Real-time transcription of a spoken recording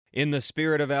In the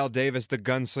spirit of Al Davis, the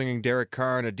gunslinging Derek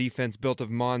Carr, and a defense built of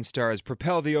Monstars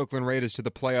propel the Oakland Raiders to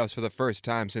the playoffs for the first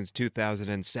time since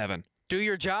 2007. Do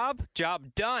your job?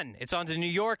 Job done. It's on to New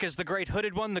York as the great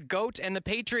hooded one, the GOAT, and the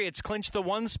Patriots clinch the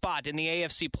one spot in the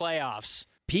AFC playoffs.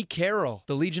 Pete Carroll,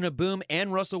 the Legion of Boom,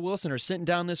 and Russell Wilson are sitting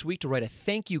down this week to write a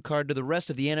thank you card to the rest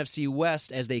of the NFC West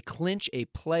as they clinch a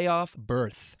playoff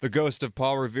berth. The ghost of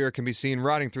Paul Revere can be seen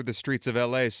riding through the streets of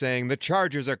L.A. saying, "The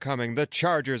Chargers are coming, the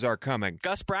Chargers are coming."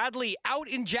 Gus Bradley out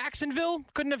in Jacksonville?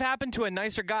 Couldn't have happened to a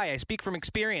nicer guy. I speak from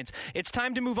experience. It's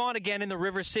time to move on again in the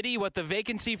River City. What the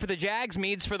vacancy for the Jags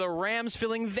means for the Rams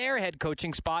filling their head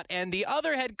coaching spot, and the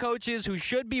other head coaches who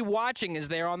should be watching as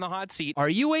they're on the hot seat. Are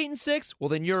you 8-6? Well,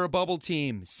 then you're a bubble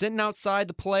team, sitting outside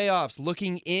the playoffs,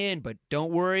 looking in, but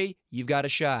don't worry, you've got a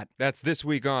shot. That's this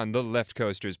week on the Left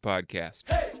Coasters Podcast.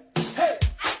 Hey, hey,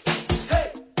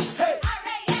 hey, hey,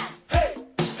 R-A-M. Hey,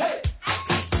 hey,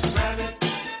 ram it.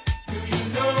 Do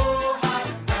you know how to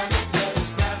ram it?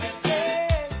 Let's ram it. Hey,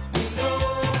 you know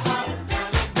how to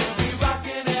ram it. We'll be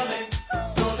rockin' LA,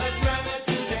 so let's ram it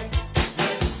today.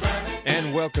 Let's ram it.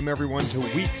 And welcome everyone to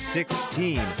week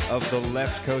 16 of the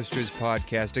Left Coasters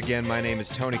Podcast. Again, my name is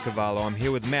Tony Cavallo. I'm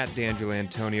here with Matt D'Angelo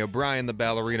Antonio, Brian the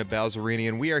Ballerina Balzerini,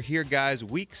 and we are here, guys,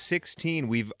 week 16.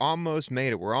 We've almost made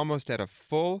it. We're almost at a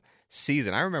full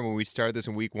season. I remember when we started this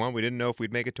in week 1, we didn't know if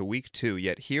we'd make it to week 2,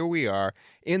 yet here we are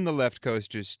in the Left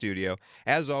Coasters studio.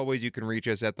 As always, you can reach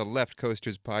us at the Left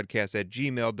Coasters Podcast at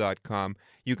gmail.com.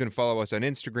 You can follow us on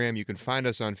Instagram. You can find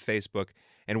us on Facebook.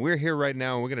 And we're here right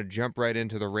now, and we're going to jump right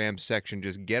into the Rams section.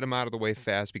 Just get them out of the way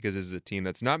fast because this is a team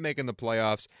that's not making the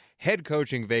playoffs. Head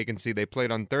coaching vacancy. They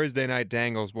played on Thursday night.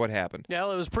 Dangles, what happened?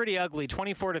 Well, it was pretty ugly.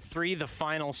 24-3, the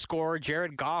final score.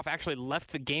 Jared Goff actually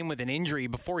left the game with an injury.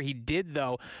 Before he did,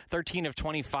 though, 13 of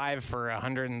 25 for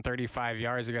 135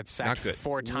 yards. He got sacked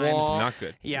 4 times. Not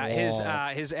good. Yeah,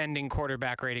 his ending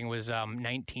quarterback rating was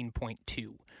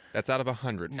 19.2. That's out of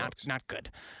 100, folks. Not good.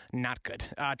 Not good.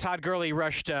 Todd Gurley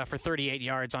rushed for 38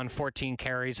 yards on 14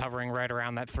 carries, hovering right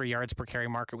around that 3 yards per carry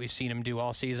mark that we've seen him do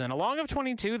all season. A long of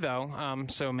 22, though,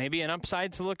 so maybe an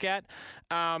upside to look at.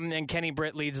 And Kenny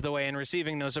Britt leads the way in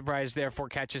receiving. No surprise there, 4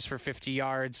 catches for 50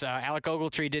 yards. Alec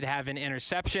Ogletree did have an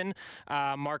interception.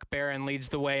 Mark Barron leads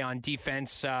the way on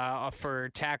defense for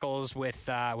tackles with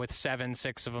 7,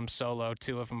 6 of them solo,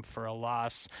 2 of them for a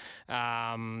loss.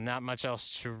 Not much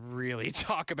else to really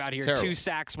talk about here. Terrible. 2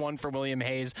 sacks, 1 for William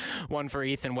Hayes, 1 for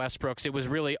Ethan Westbrooks. It was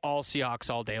really all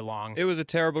Seahawks all day long. It was a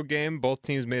terrible game. Both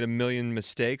teams made a million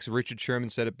mistakes. Richard Sherman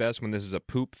said it best when this is a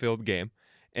poop-filled game.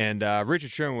 And Richard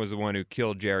Sherman was the one who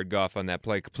killed Jared Goff on that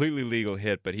play. Completely legal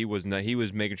hit, but he was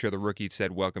making sure the rookie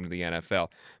said, "Welcome to the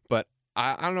NFL." But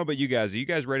I don't know about you guys. Are you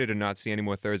guys ready to not see any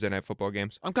more Thursday night football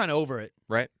games? I'm kind of over it.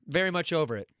 Right? Very much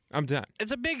over it. I'm done.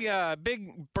 It's a big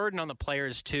burden on the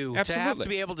players, too. Absolutely. To have to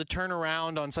be able to turn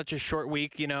around on such a short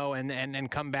week, and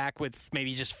come back with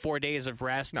maybe just 4 days of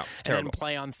rest. No, it's and terrible. then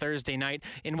play on Thursday night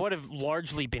in what have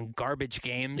largely been garbage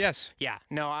games. Yes. Yeah.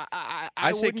 No, I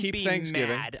say wouldn't keep be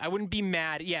Thanksgiving. mad. I wouldn't be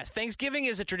mad. Yes, Thanksgiving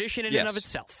is a tradition in and of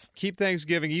itself. Keep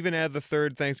Thanksgiving. Even add the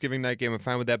third Thanksgiving night game. I'm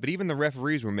fine with that. But even the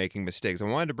referees were making mistakes. I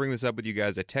wanted to bring this up with you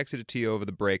guys. I texted it to you over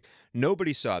the break.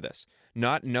 Nobody saw this.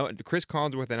 Chris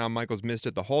Collinsworth and Al Michaels missed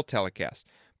it the whole telecast.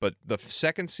 But the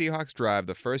second Seahawks drive,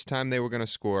 the first time they were going to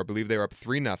score, I believe they were up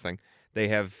 3-0. They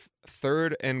have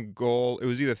 3rd and goal. It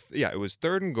was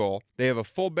 3rd and goal. They have a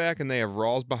fullback and they have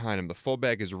Rawls behind him. The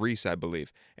fullback is Reese, I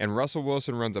believe. And Russell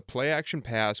Wilson runs a play-action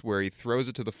pass where he throws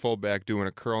it to the fullback doing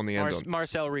a curl in the end zone.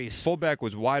 Marcel Reese. Fullback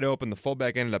was wide open. The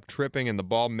fullback ended up tripping and the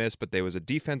ball missed, but there was a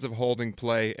defensive holding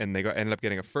play and they ended up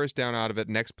getting a first down out of it.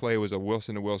 Next play was a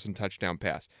Wilson-to-Wilson touchdown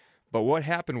pass. But what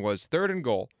happened was 3rd and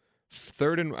goal.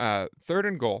 3rd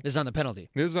and goal. This is on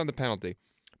the penalty.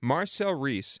 Marcel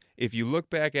Reese, if you look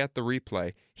back at the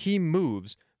replay, he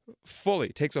moves fully,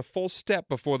 takes a full step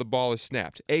before the ball is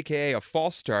snapped, a.k.a. a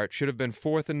false start. Should have been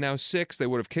 4th and now 6. They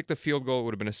would have kicked the field goal. It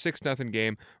would have been a 6-0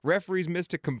 game. Referees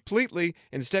missed it completely,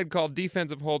 instead called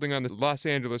defensive holding on the Los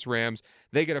Angeles Rams.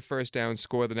 They get a first down,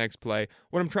 score the next play.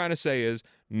 What I'm trying to say is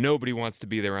nobody wants to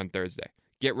be there on Thursday.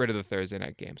 Get rid of the Thursday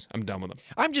night games. I'm done with them.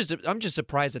 I'm just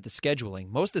surprised at the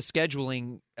scheduling. Most of the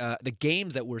scheduling, the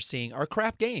games that we're seeing are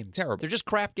crap games. Terrible. They're just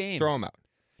crap games. Throw them out.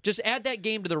 Just add that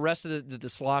game to the rest of the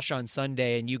slosh on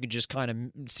Sunday, and you can just kind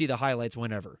of see the highlights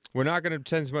whenever. We're not going to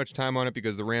spend too much time on it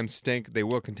because the Rams stink. They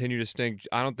will continue to stink.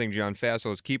 I don't think John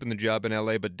Fassel is keeping the job in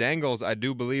L.A., but Dangles, I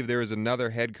do believe there is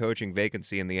another head coaching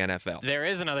vacancy in the NFL. There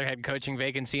is another head coaching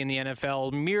vacancy in the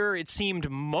NFL. Mere, it seemed,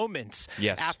 moments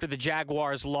after the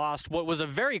Jaguars lost what was a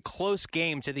very close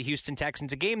game to the Houston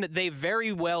Texans, a game that they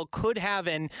very well could have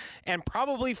and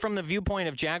probably from the viewpoint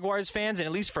of Jaguars fans, and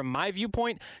at least from my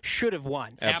viewpoint, should have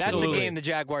won. That's a Absolutely. game the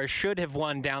Jaguars should have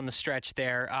won down the stretch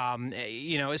there,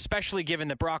 especially given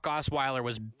that Brock Osweiler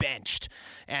was benched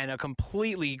and a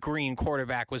completely green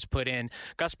quarterback was put in.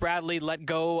 Gus Bradley let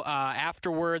go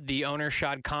afterward. The owner,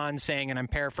 Shad Khan, saying, and I'm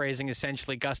paraphrasing,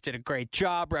 essentially, Gus did a great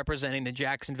job representing the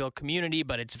Jacksonville community,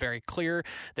 but it's very clear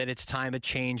that it's time a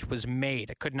change was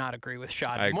made. I could not agree with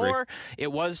Shad more.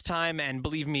 It was time, and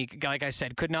believe me, like I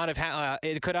said, it could not have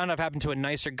happened to a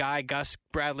nicer guy. Gus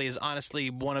Bradley is honestly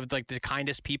one of the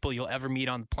kindest people you'll ever meet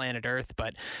on planet Earth,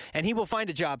 and he will find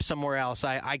a job somewhere else.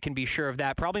 I can be sure of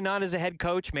that. Probably not as a head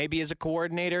coach, maybe as a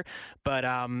coordinator,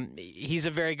 but he's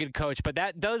a very good coach. But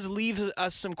that does leave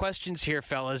us some questions here,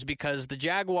 fellas, because the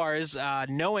Jaguars,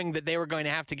 knowing that they were going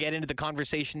to have to get into the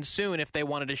conversation soon if they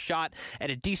wanted a shot at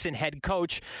a decent head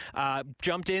coach,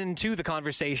 jumped into the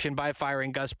conversation by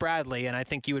firing Gus Bradley. And I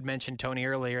think you had mentioned, Tony,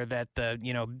 earlier that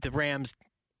the Rams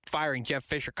firing Jeff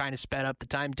Fisher kind of sped up the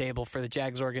timetable for the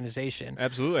Jags organization.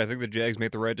 Absolutely. I think the Jags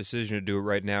made the right decision to do it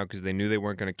right now because they knew they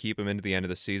weren't going to keep him into the end of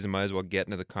the season. Might as well get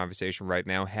into the conversation right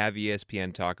now. Have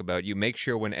ESPN talk about you. Make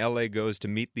sure when LA goes to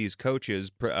meet these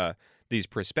coaches, these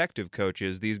prospective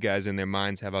coaches, these guys in their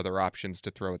minds have other options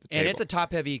to throw at the table. And it's a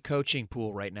top-heavy coaching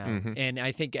pool right now. Mm-hmm. And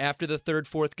I think after the third,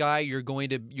 fourth guy, you're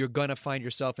gonna find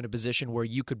yourself in a position where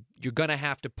you're gonna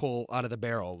have to pull out of the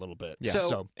barrel a little bit. Yeah.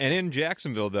 So and in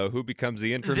Jacksonville, though, who becomes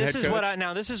the interim head coach?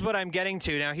 This is what I'm getting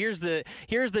to. Now here's the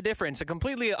difference. A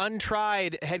completely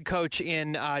untried head coach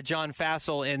in John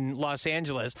Fassel in Los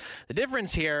Angeles. The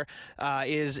difference here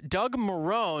is Doug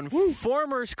Marrone,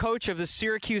 former coach of the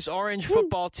Syracuse Orange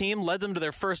football team, led them to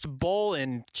their first bowl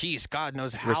in, God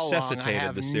knows how long.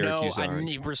 Resuscitated the Syracuse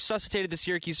Orange. Resuscitated the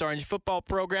Syracuse Orange football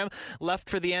program, left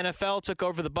for the NFL, took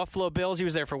over the Buffalo Bills. He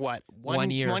was there for what?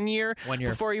 One year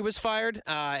before he was fired.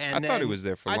 I thought he was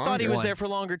there for longer. I thought he was there for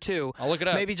longer, too. I'll look it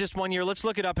up. Maybe just 1 year. Let's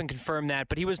look it up and confirm that.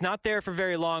 But he was not there for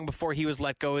very long before he was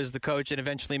let go as the coach and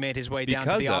eventually made his way down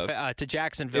to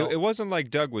Jacksonville. It wasn't like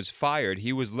Doug was fired.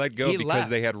 He was let go because left.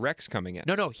 they had Rex coming in.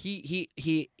 No. He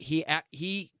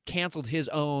canceled his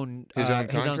own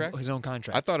contract? His own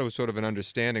contract. I thought it was sort of an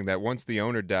understanding that once the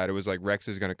owner died, it was like Rex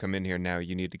is going to come in here now.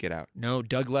 You need to get out. No,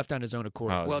 Doug left on his own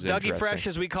accord. Oh, Well, this is Dougie Fresh, interesting.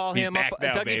 as we call He's him, back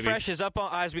now, Dougie baby. Fresh is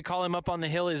as we call him, up on the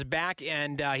hill, is back,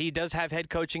 and he does have head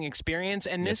coaching experience.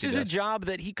 And Yes, this he is a does. job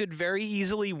that he could very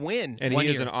easily win. And 1 he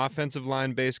is year. an offensive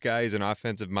line-based guy. He's an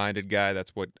offensive-minded guy.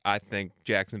 That's what I think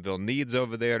Jacksonville needs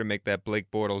over there to make that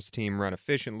Blake Bortles team run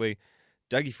efficiently.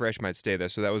 Dougie Fresh might stay there.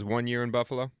 So that was 1 year in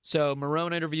Buffalo? So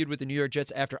Marrone interviewed with the New York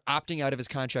Jets after opting out of his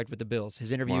contract with the Bills.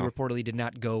 His interview Wow. reportedly did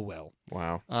not go well.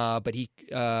 Wow. But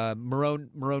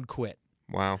Marrone quit.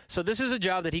 Wow. So this is a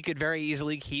job that he could very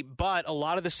easily keep, but a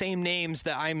lot of the same names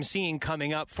that I'm seeing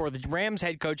coming up for the Rams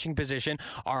head coaching position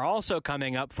are also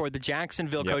coming up for the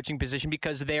Jacksonville coaching position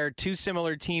because they are two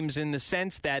similar teams in the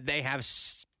sense that they have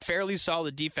fairly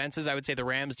solid defenses. I would say the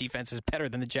Rams defense is better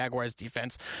than the Jaguars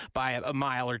defense by a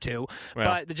mile or two. Well.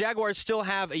 But the Jaguars still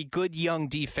have a good young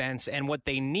defense, and what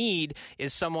they need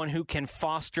is someone who can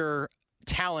foster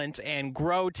talent and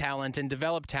grow talent and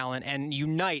develop talent and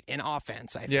unite in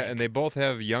offense, I think. Yeah, and they both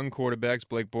have young quarterbacks.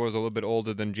 Blake Bortles is a little bit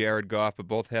older than Jared Goff, but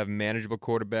both have manageable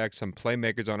quarterbacks, some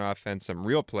playmakers on offense, some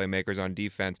real playmakers on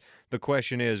defense. The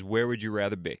question is, where would you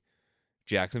rather be?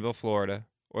 Jacksonville, Florida,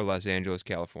 or Los Angeles,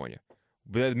 California?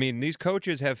 But I mean, these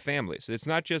coaches have families. It's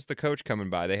not just the coach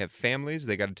coming by. They have families.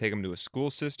 They got to take them to a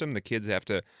school system. The kids have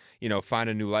to,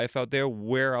 find a new life out there.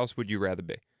 Where else would you rather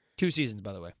be? 2 seasons,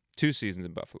 by the way. 2 seasons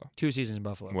in Buffalo. 2 seasons in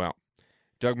Buffalo. Well,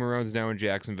 Doug Marrone's now in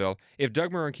Jacksonville. If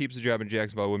Doug Marrone keeps the job in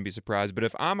Jacksonville, I wouldn't be surprised. But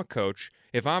if I'm a coach,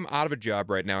 if I'm out of a job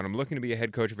right now and I'm looking to be a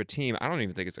head coach of a team, I don't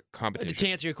even think it's a competition. To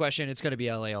answer your question, it's going to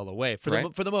be LA all the way for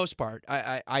the most part.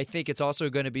 I think it's also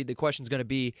going to be the question's going to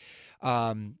be,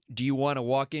 do you want to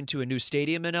walk into a new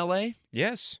stadium in LA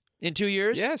Yes. in 2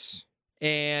 years? Yes.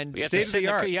 And You have, State to of sit in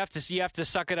the art. you have to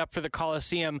suck it up for the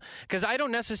Coliseum because I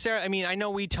don't necessarily. I mean, I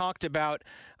know we talked about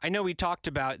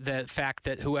the fact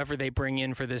that whoever they bring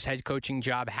in for this head coaching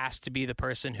job has to be the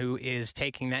person who is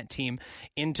taking that team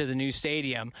into the new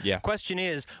stadium. Yeah. The question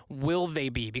is, will they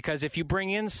be? Because if you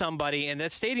bring in somebody and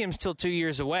that stadium's still 2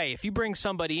 years away, if you bring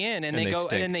somebody in and they go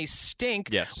stink. and they stink,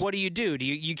 Yes. what do?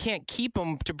 You can't keep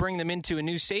them to bring them into a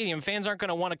new stadium. Fans aren't going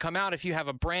to want to come out if you have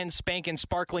a brand spanking,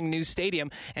 sparkling new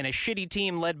stadium and a shitty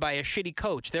team led by a shitty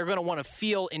coach. They're going to want to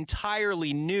feel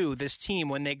entirely new, this team,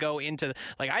 when they go into,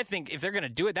 I think if they're going to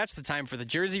do it, that's the time for the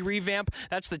jersey revamp.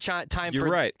 That's the time You're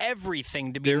for right.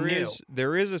 everything to be new.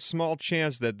 There is a small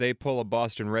chance that they pull a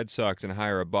Boston Red Sox and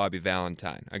hire a Bobby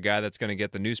Valentine, a guy that's going to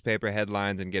get the newspaper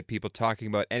headlines and get people talking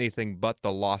about anything but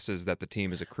the losses that the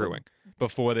team is accruing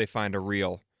before they find a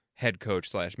real head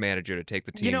coach / manager to take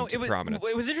the team to prominence.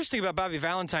 What was interesting about Bobby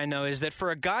Valentine, though, is that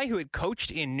for a guy who had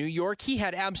coached in New York, he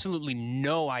had absolutely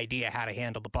no idea how to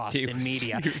handle the Boston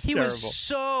media. He was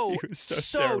so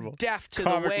terrible. deaf to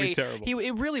Comically the way terrible.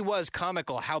 it really was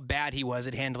comical how bad he was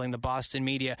at handling the Boston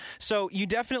media. So you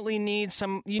definitely need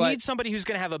somebody who's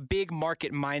going to have a big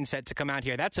market mindset to come out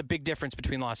here. That's a big difference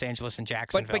between Los Angeles and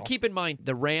Jacksonville. But keep in mind,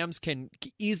 the Rams can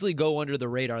easily go under the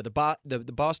radar.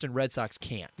 The Boston Red Sox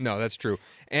can't. No, that's true.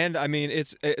 And I mean,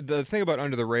 the thing about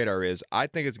under the radar is I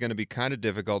think it's going to be kind of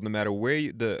difficult no matter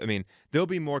where there'll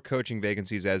be more coaching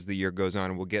vacancies as the year goes on,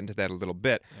 and we'll get into that a little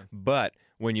bit. Yeah. But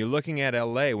when you're looking at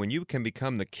LA, when you can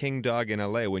become the king dog in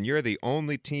LA, when you're the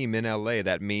only team in LA,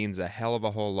 that means a hell of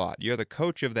a whole lot. You're the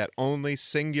coach of that only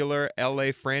singular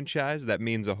LA franchise, that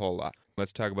means a whole lot.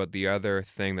 Let's talk about the other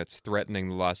thing that's threatening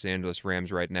the Los Angeles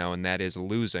Rams right now, and that is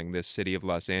losing this city of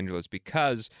Los Angeles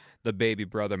because the baby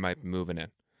brother might be moving in.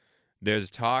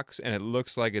 There's talks, and it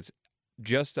looks like it's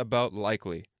just about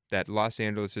likely that Los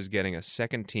Angeles is getting a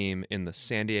second team in the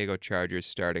San Diego Chargers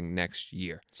starting next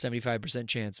year. 75%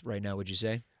 chance right now, would you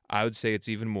say? I would say it's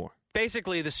even more.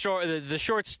 Basically, the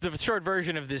short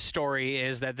version of this story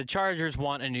is that the Chargers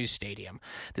want a new stadium.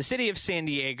 The city of San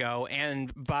Diego,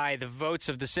 and by the votes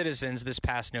of the citizens this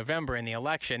past November in the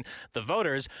election, the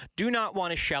voters do not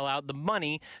want to shell out the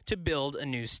money to build a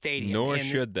new stadium. Nor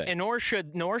should they. And nor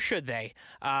should they.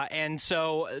 And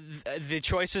so the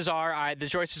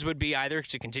choices would be either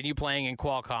to continue playing in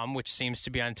Qualcomm, which seems to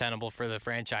be untenable for the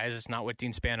franchise. It's not what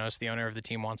Dean Spanos, the owner of the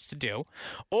team, wants to do,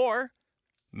 or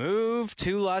move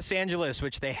to Los Angeles,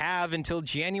 which they have until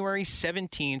January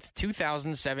 17th,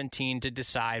 2017 to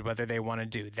decide whether they want to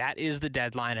do. That is the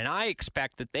deadline, and I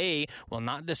expect that they will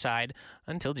not decide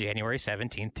until January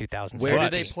 17th, 2017. Where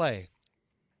do they play?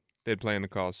 They'd play in the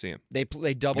Coliseum. They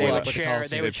double up with the Coliseum.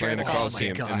 They would play in the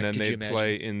Coliseum, Oh my God, and then could you they'd imagine?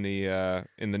 play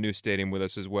in the new stadium with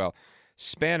us as well.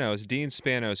 Dean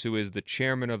Spanos, who is the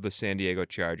chairman of the San Diego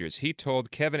Chargers, he told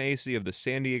Kevin Acee of the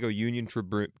San Diego Union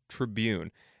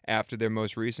Tribune after their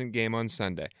most recent game on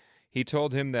Sunday. He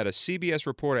told him that a CBS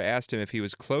reporter asked him if he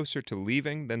was closer to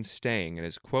leaving than staying, and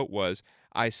his quote was,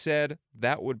 "I said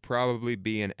that would probably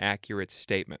be an accurate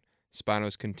statement."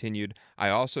 Spanos continued, "I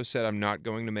also said I'm not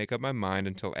going to make up my mind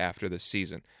until after the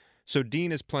season." So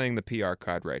Dean is playing the PR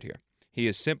card right here. He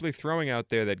is simply throwing out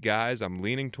there that, guys, I'm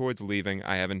leaning towards leaving.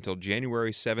 I have until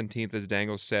January 17th, as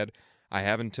Dangles said. I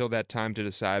have until that time to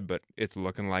decide, but it's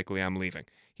looking likely I'm leaving.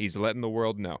 He's letting the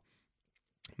world know.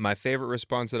 My favorite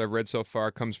response that I've read so far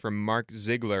comes from Mark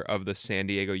Ziegler of the San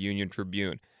Diego Union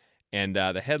Tribune. And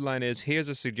the headline is, "Here's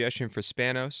a suggestion for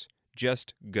Spanos,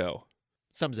 just go."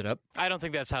 Sums it up. I don't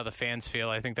think that's how the fans feel.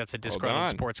 I think that's a disgruntled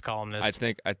sports columnist.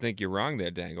 I think you're wrong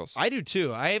there, Dangles. I do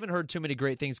too. I haven't heard too many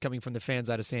great things coming from the fans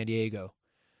out of San Diego.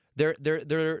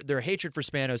 Their hatred for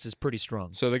Spanos is pretty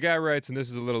strong. So the guy writes, and this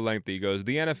is a little lengthy, he goes,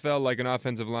 "The NFL, like an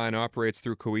offensive line, operates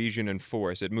through cohesion and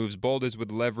force. It moves boulders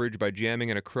with leverage by jamming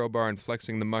in a crowbar and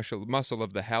flexing the muscle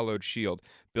of the hallowed shield.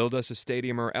 Build us a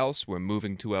stadium or else we're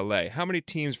moving to LA. How many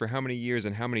teams for how many years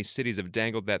and how many cities have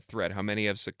dangled that threat? How many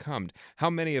have succumbed? How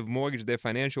many have mortgaged their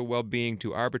financial well-being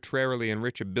to arbitrarily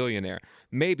enrich a billionaire?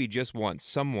 Maybe just once,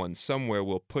 someone, somewhere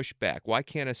will push back. Why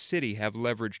can't a city have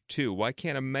leverage too? Why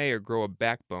can't a mayor grow a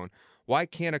backbone? Why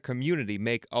can't a community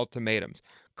make ultimatums?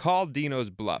 Call Dino's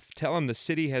bluff. Tell him the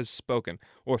city has spoken,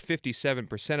 or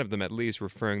 57% of them at least,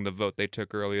 referring the vote they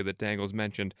took earlier that Dangles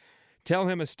mentioned. Tell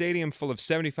him a stadium full of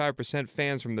 75%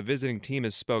 fans from the visiting team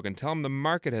has spoken. Tell him the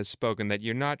market has spoken, that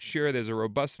you're not sure there's a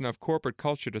robust enough corporate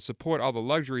culture to support all the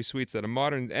luxury suites that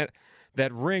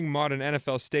ring modern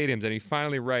NFL stadiums." And he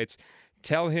finally writes,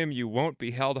 "Tell him you won't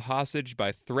be held hostage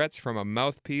by threats from a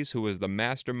mouthpiece who is the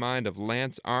mastermind of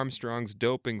Lance Armstrong's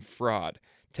doping fraud.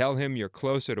 Tell him you're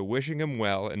closer to wishing him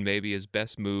well, and maybe his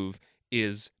best move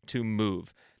is to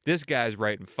move." This guy's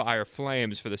writing fire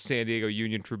flames for the San Diego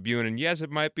Union Tribune, and yes, it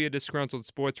might be a disgruntled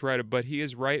sports writer, but he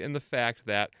is right in the fact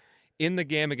that in the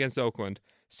game against Oakland,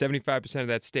 75% of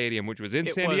that stadium, which was in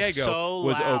San Diego,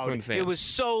 was Oakland fans. It was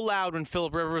so loud when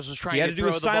Phillip Rivers was trying He had to to do throw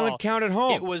a the silent ball. count at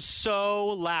home. It was so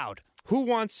loud. Who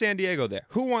wants San Diego there?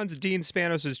 Who wants Dean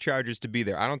Spanos' Chargers to be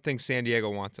there? I don't think San Diego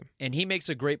wants them. And he makes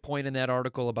a great point in that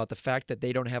article about the fact that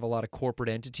they don't have a lot of corporate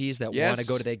entities that Yes. want to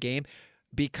go to that game,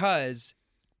 because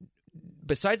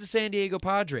besides the San Diego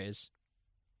Padres,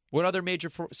 what other major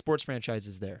sports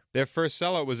franchises there? Their first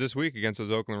sellout was this week against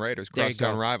those Oakland Raiders, There you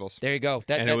crosstown go. rivals. There you go.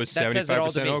 And it was that says it all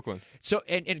to 75% me. Oakland. So,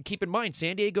 and keep in mind,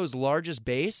 San Diego's largest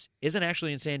base isn't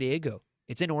actually in San Diego.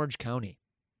 It's in Orange County.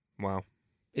 Wow.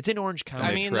 It's in Orange County.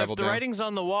 I mean, if travel the down. writing's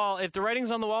on the wall, the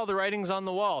writing's on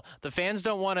the wall. The fans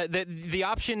don't want to. The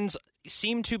options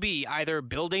seem to be either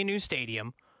build a new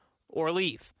stadium or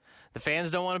leave. The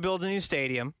fans don't want to build a new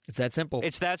stadium. It's that simple.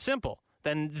 It's that simple.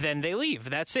 Then they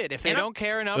leave. That's it. If they don't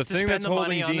care enough The to thing spend that's the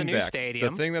money holding on the Dean new back.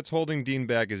 stadium. The thing that's holding Dean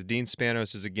back is Dean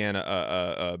Spanos is again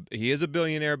he is a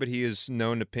billionaire, but he is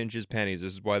known to pinch his pennies.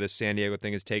 This is why this San Diego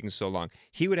thing is taking so long.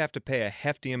 He would have to pay a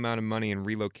hefty amount of money in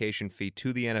relocation fee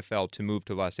to the NFL to move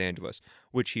to Los Angeles,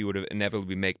 which he would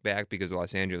inevitably make back because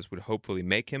Los Angeles would hopefully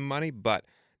make him money. But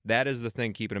that is the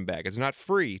thing keeping him back. It's not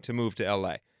free to move to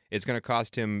LA. It's going to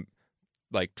cost him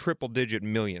like triple-digit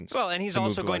millions. Well, and he's to move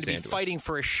also to going Los to be Angeles. fighting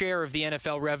for a share of the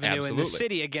NFL revenue in the Absolutely.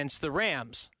 city against the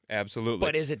Rams. Absolutely.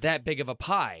 But is it that big of a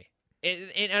pie?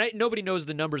 Nobody knows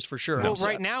the numbers for sure. Well,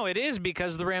 right now it is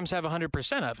because the Rams have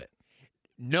 100% of it.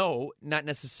 No, not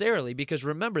necessarily, because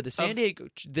remember the San Diego.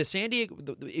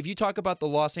 If you talk about the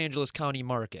Los Angeles County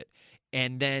market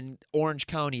and then Orange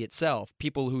County itself,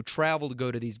 people who travel to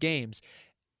go to these games,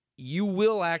 you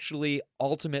will actually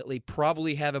ultimately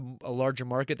probably have a larger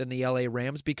market than the LA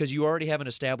Rams because you already have an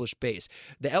established base.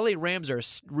 The LA Rams are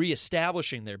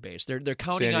reestablishing their base. They're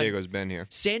counting San Diego's been here.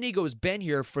 San Diego's been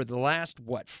here for the last,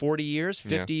 40 years,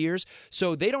 50 years?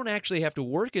 So they don't actually have to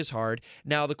work as hard.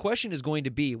 Now, the question is going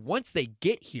to be, once they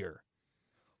get here,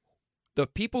 the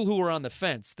people who are on the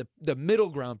fence, the middle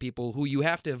ground people who you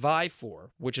have to vie for,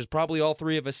 which is probably all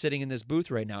three of us sitting in this booth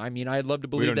right now. I mean, I'd love to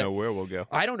believe We don't that. know where we'll go.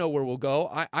 I don't know where we'll go.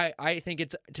 I think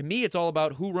to me, it's all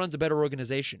about who runs a better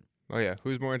organization. Oh, yeah.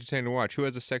 Who's more entertaining to watch? Who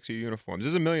has the sexier uniforms?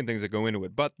 There's a million things that go into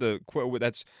it, but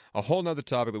that's a whole other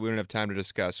topic that we don't have time to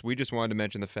discuss. We just wanted to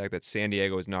mention the fact that San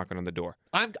Diego is knocking on the door.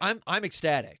 I'm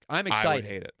ecstatic. I'm excited. I would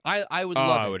hate it. I would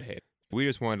love it. I would hate it. We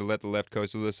just wanted to let the left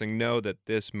coast listening know that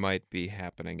this might be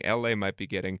happening. LA might be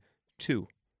getting 2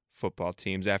 football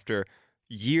teams after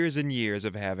years and years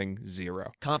of having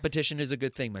 0. Competition is a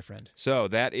good thing, my friend. So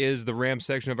that is the Rams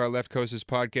section of our Left Coasters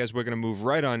podcast. We're going to move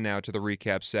right on now to the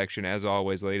recap section. As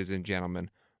always, ladies and gentlemen,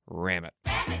 ram it.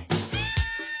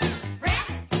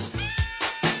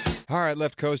 All right,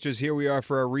 Left Coasters, here we are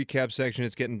for our recap section.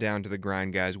 It's getting down to the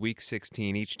grind, guys. Week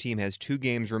 16. Each team has 2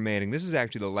 games remaining. This is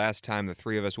actually the last time the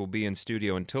 3 of us will be in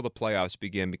studio until the playoffs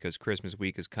begin because Christmas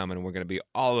week is coming and we're going to be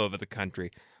all over the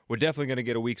country. We're definitely going to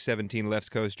get a Week 17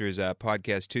 Left Coasters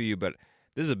podcast to you, but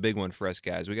this is a big one for us,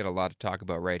 guys. We got a lot to talk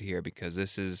about right here because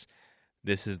this is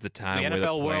the time The where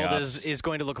NFL the world playoffs- is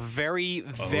going to look very,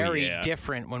 very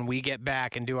different when we get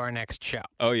back and do our next show.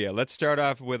 Oh, yeah. Let's start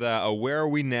off with a Where Are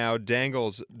We Now?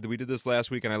 Dangles, we did this last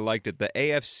week, and I liked it. The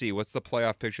AFC, what's the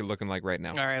playoff picture looking like right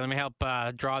now? All right, let me help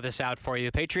draw this out for you.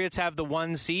 The Patriots have the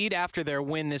 1 seed after their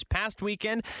win this past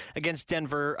weekend against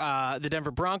Denver, the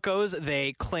Denver Broncos.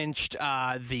 They clinched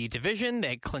the division.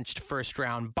 They clinched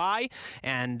first-round bye.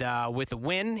 And with a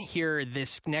win here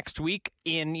this next week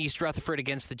in East Rutherford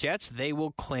against the Jets, they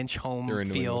will clinch home They're in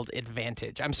New field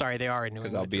advantage. I'm sorry, they are in New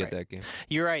England. Because I'll be You're at right. that game.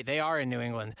 You're right. They are in New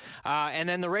England. And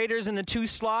then the Raiders in the 2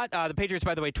 slot. The Patriots,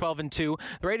 by the way, 12-2.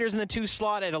 The Raiders in the 2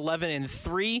 slot at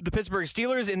 11-3. The Pittsburgh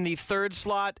Steelers in the 3rd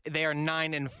slot. They are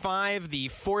 9-5. The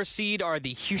 4 seed are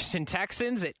the Houston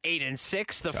Texans at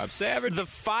 8-6. Top Savage. The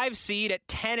 5 seed at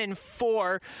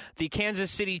 10-4. The Kansas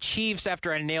City Chiefs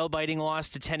after a nail-biting loss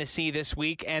to Tennessee this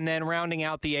week. And then rounding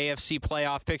out the AFC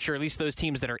playoff picture, at least those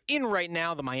teams that are in right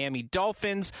now, the Miami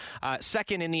Dolphins.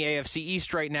 Second in the AFC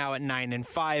East right now at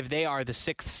 9-5. They are the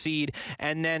 6th seed.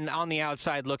 And then on the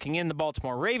outside looking in, the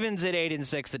Baltimore Ravens at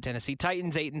 8-6, the Tennessee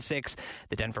Titans 8-6,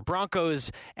 the Denver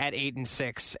Broncos at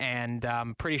 8-6, and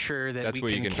I'm pretty sure that That's we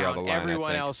where you can can draw count the line, I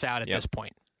everyone think. else out at Yep. this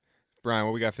point. Brian,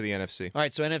 what we got for the NFC? All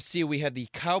right, so NFC, we have the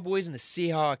Cowboys and the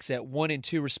Seahawks at 1 and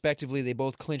 2, respectively. They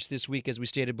both clinched this week, as we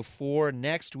stated before.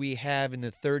 Next, we have in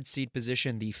the 3rd seed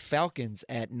position the Falcons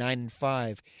at 9 and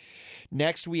 5.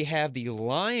 Next, we have the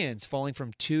Lions falling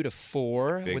from 2 to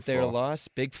 4 Big with their fall. loss.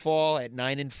 Big fall at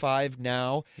 9 and 5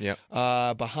 now. Yep.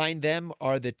 Behind them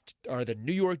are the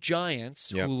New York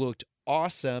Giants, Yep. who looked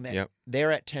awesome. Yep.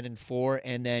 They're at 10 and 4,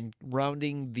 and then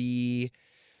rounding the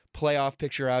playoff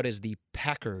picture out is the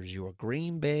Packers, your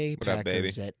Green Bay What up,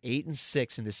 Packers baby? at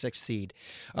 8-6 in the 6th seed.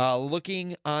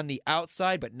 Looking on the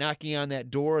outside, but knocking on that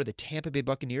door, the Tampa Bay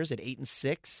Buccaneers at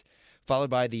 8-6, followed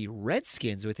by the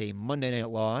Redskins with a Monday night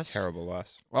loss. Terrible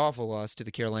loss. Awful loss to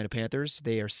the Carolina Panthers.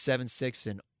 They are 7-6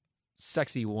 and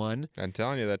sexy one. I'm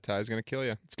telling you, that tie is going to kill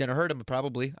you. It's going to hurt them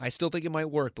probably. I still think it might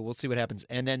work, but we'll see what happens.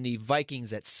 And then the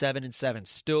Vikings at 7-7,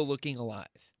 still looking alive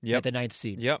at the 9th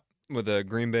seed. Yep. With the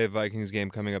Green Bay Vikings game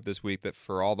coming up this week that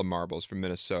for all the marbles from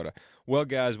Minnesota. Well,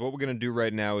 guys, what we're going to do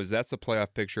right now is that's the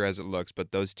playoff picture as it looks,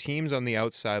 but those teams on the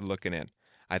outside looking in,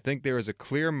 I think there is a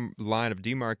clear line of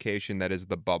demarcation that is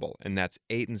the bubble, and that's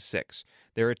 8-6.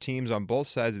 There are teams on both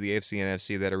sides of the AFC and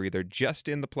NFC that are either just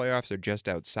in the playoffs or just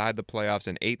outside the playoffs,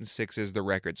 and 8-6 is the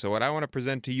record. So what I want to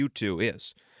present to you two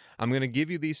is I'm going to give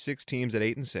you these 6 teams at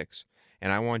 8-6.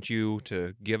 And I want you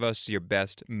to give us your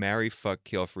best marry, fuck,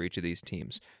 kill for each of these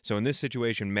teams. So in this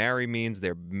situation, marry means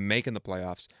they're making the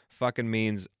playoffs. Fucking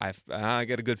means I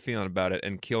get a good feeling about it.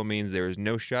 And kill means there is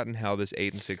no shot in hell this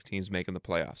 8-6 team's making the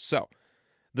playoffs. So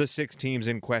the 6 teams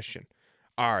in question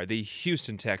are the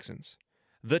Houston Texans,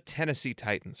 the Tennessee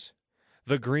Titans,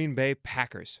 the Green Bay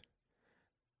Packers,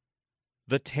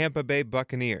 the Tampa Bay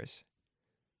Buccaneers,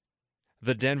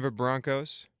 the Denver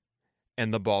Broncos,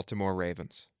 and the Baltimore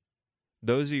Ravens.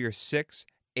 Those are your 6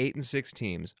 8-6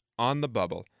 teams on the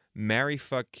bubble. Marry,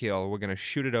 fuck, kill. We're going to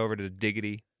shoot it over to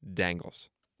Diggity Dangles.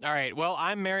 All right, well,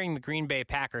 I'm marrying the Green Bay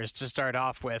Packers to start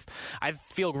off with. I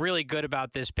feel really good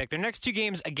about this pick. Their next 2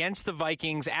 games against the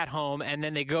Vikings at home, and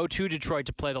then they go to Detroit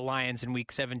to play the Lions in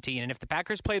Week 17. And if the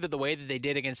Packers play the way that they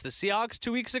did against the Seahawks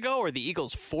 2 weeks ago or the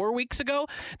Eagles 4 weeks ago,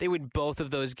 they win both of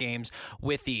those games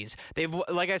with ease.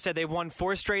 Like I said, they've won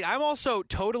 4 straight. I'm also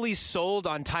totally sold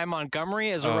on Ty Montgomery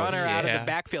as a runner out of the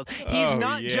backfield. He's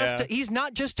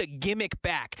not just a gimmick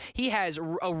back. He's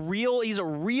a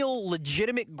real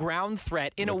legitimate ground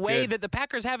threat in a way that the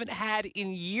Packers haven't had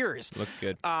in years. Look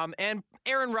good. And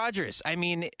Aaron Rodgers. I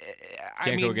mean,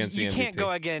 go against the you can't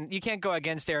MVP. You can't go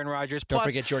against Aaron Rodgers. Don't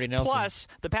forget Jordy Nelson. Plus,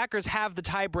 the Packers have the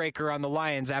tiebreaker on the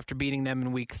Lions after beating them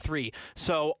in Week 3.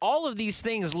 So all of these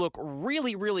things look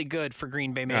really, really good for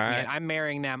Green Bay making it. I'm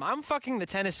marrying them. I'm fucking the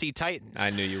Tennessee Titans.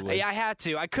 I knew you would. I had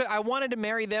to. I wanted to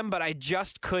marry them, but I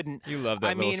just couldn't. You love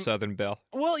that little Southern belle.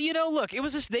 Well, look,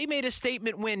 they made a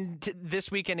statement win this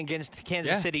weekend against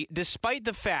Kansas City, despite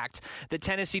the fact that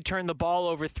Tennessee turned the ball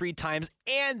over 3 times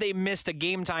and they missed a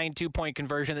game-tying 2-point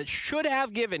conversion that should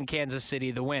have given Kansas City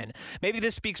the win. Maybe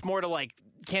this speaks more to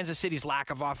Kansas City's lack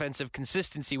of offensive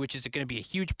consistency, which is going to be a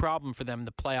huge problem for them in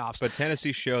the playoffs. But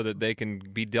Tennessee showed that they can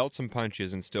be dealt some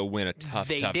punches and still win a tough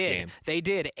game. They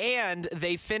did. And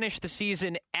they finished the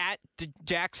season at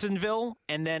Jacksonville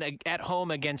and then at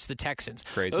home against the Texans.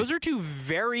 Crazy. Those are 2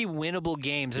 very winnable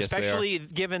games, Yes, especially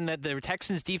given that the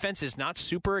Texans defense is not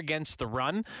super against the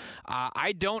run.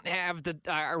 I don't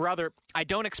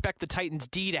expect the Titans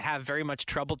D to have very much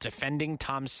trouble defending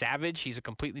Tom Savage. He's a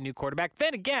completely new quarterback.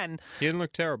 Then again, he didn't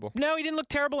look terrible. No, he didn't look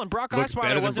terrible, and Brock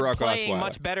Osweiler wasn't playing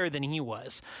much better than he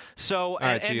was. So,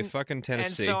 so you're fucking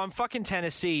Tennessee. And so I'm fucking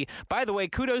Tennessee. By the way,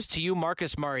 kudos to you,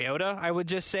 Marcus Mariota. I would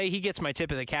just say he gets my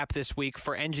tip of the cap this week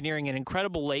for engineering an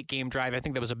incredible late-game drive. I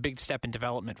think that was a big step in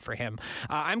development for him.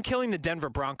 I'm killing the Denver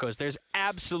Broncos. There's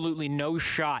absolutely no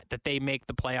shot that they make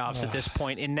the playoffs at this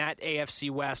point in that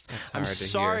AFC West. I'm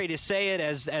sorry to say it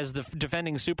as the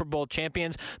defending Super Bowl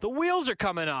champions. The wheels are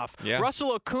coming off. Yeah.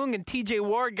 Russell Okung and TJ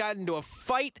Ward got into a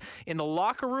fight in the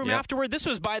locker room afterward. This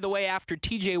was, by the way, after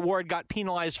TJ Ward got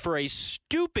penalized for a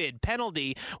stupid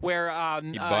penalty where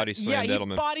he body slammed Edelman.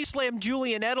 He body slammed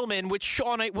Julian Edelman, which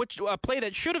a play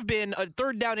that should have been a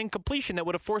 3rd down incompletion that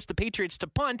would have forced the Patriots to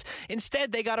punt.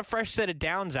 Instead, they got a fresh set of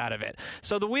downs out of it.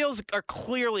 So the wheels are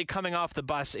clearly coming off the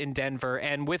bus in Denver,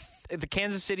 and with the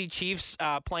Kansas City Chiefs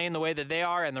playing the way that they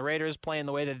are and the Raiders playing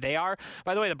the way that they are.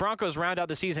 By the way, the Broncos round out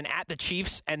the season at the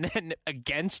Chiefs and then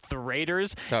against the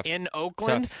Raiders in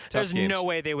Oakland. There's no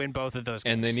way they win both of those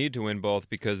games. And they need to win both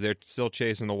because they're still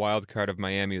chasing the wild card of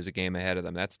Miami, who's a game ahead of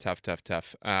them. That's tough.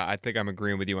 I think I'm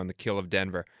agreeing with you on the kill of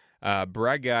Denver.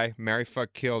 Brad Guy, marry,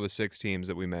 fuck, kill the 6 teams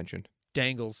that we mentioned.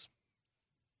 Dangles.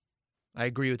 I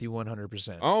agree with you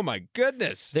 100%. Oh, my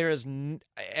goodness. There is,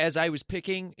 as I was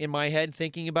picking in my head,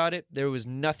 thinking about it, there was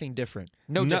nothing different.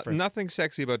 Different. Nothing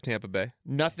sexy about Tampa Bay.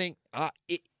 Nothing.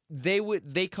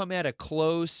 They come at a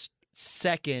close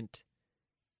second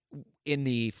in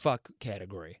the fuck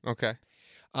category. Okay.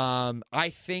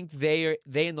 I think they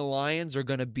and the Lions are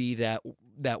going to be that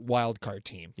wild card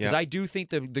team because I do think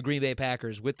the Green Bay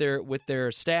Packers with their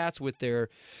stats with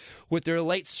their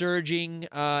late surging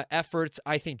efforts,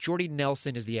 I think Jordy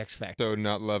Nelson is the X factor. So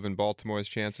not loving Baltimore's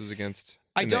chances against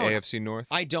the AFC North.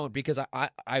 I don't because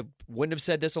I wouldn't have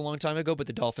said this a long time ago, but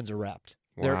the Dolphins are wrapped.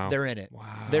 Wow. They're in it. Wow.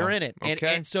 They're in it.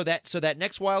 Okay. And so that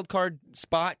next wild card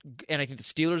spot, and I think the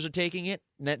Steelers are taking it.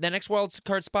 That next wild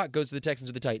card spot goes to the Texans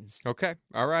or the Titans. Okay.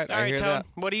 All right. I hear Tom, that.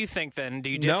 what do you think then? Do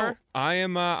you differ? No, I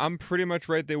am. I'm pretty much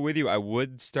right there with you. I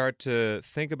would start to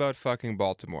think about fucking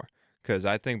Baltimore because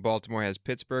I think Baltimore has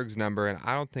Pittsburgh's number, and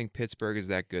I don't think Pittsburgh is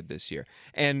that good this year.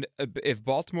 And if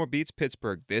Baltimore beats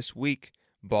Pittsburgh this week,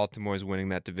 Baltimore's winning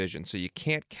that division, so you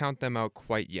can't count them out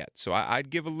quite yet. So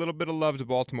I'd give a little bit of love to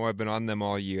Baltimore. I've been on them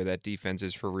all year. That defense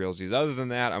is for realsies. Other than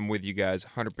that, I'm with you guys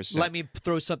 100%. Let me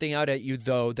throw something out at you,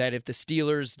 though, that if the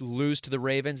Steelers lose to the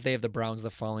Ravens, they have the Browns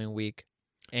the following week.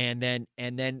 And then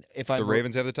if the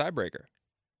Ravens have the tiebreaker.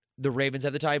 The Ravens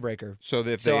have the tiebreaker. So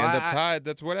if they end up tied,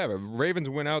 that's whatever. Ravens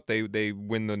win out, they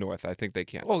win the North. I think they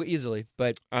can. Oh, easily.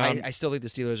 But I still think the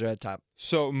Steelers are at top.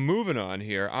 So moving on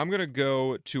here, I'm going to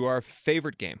go to our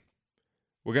favorite game.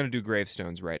 We're going to do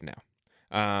gravestones right now.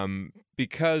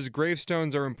 Because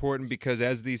gravestones are important, because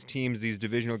as these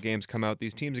divisional games come out,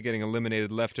 these teams are getting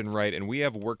eliminated left and right, and we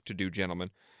have work to do,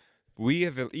 gentlemen. We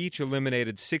have each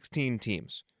eliminated 16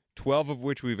 teams. 12 of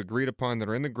which we've agreed upon that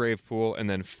are in the grave pool, and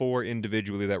then 4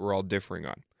 individually that we're all differing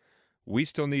on. We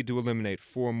still need to eliminate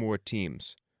 4 more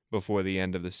teams before the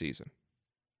end of the season.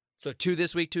 So 2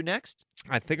 this week, 2 next?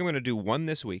 I think I'm going to do 1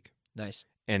 this week. Nice.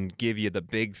 And give you the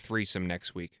big threesome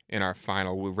next week in our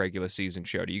final regular season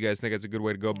show. Do you guys think that's a good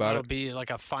way to go about It'll be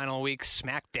like a final week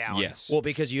SmackDown. Yes. Well,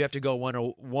 because you have to go one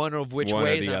of which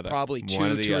ways, and probably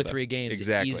two or three games.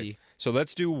 Exactly. Easy. So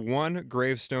let's do 1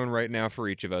 gravestone right now for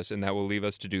each of us, and that will leave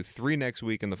us to do 3 next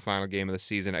week in the final game of the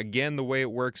season. Again, the way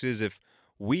it works is if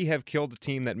we have killed a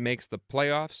team that makes the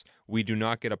playoffs, we do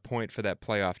not get a point for that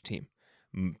playoff team.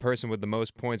 Person with the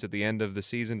most points at the end of the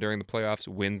season during the playoffs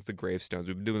wins the gravestones.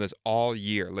 We've been doing this all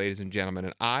year, ladies and gentlemen,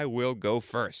 and I will go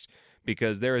first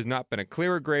because there has not been a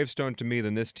clearer gravestone to me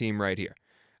than this team right here.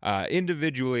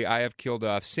 Individually, I have killed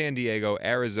off San Diego,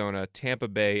 Arizona, Tampa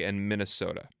Bay, and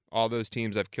Minnesota. All those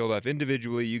teams I've killed off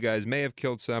individually. You guys may have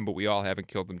killed some, but we all haven't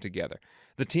killed them together.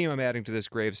 The team I'm adding to this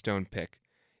gravestone pick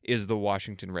is the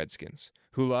Washington Redskins,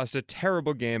 who lost a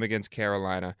terrible game against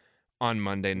Carolina on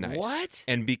Monday night. What?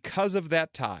 And because of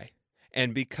that tie,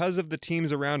 and because of the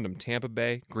teams around them, Tampa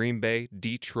Bay, Green Bay,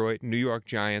 Detroit, New York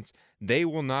Giants, they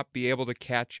will not be able to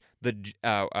catch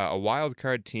a wild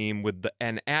card team with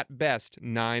an at best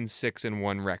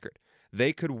 9-6-1 record.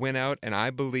 They could win out, and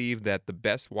I believe that the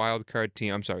worst wild card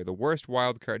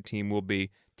team will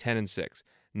be 10-6.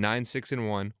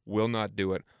 9-6-1 will not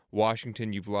do it.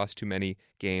 Washington, you've lost too many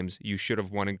games you should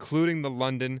have won, including the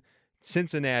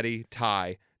London-Cincinnati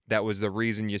tie. That was the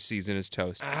reason your season is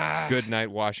toast. Good night,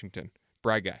 Washington.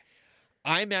 Bright guy.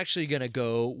 I'm actually going to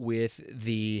go with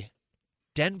the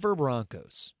Denver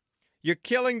Broncos. You're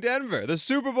killing Denver, the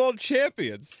Super Bowl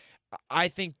champions. I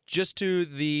think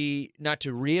not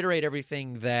to reiterate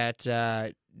everything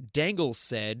that Dangle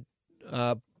said,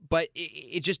 but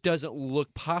it just doesn't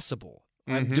look possible.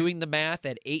 Mm-hmm. I'm doing the math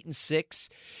at 8-6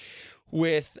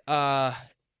 with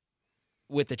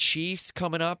the Chiefs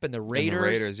coming up and the Raiders. And the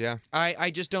Raiders, yeah. I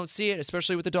just don't see it,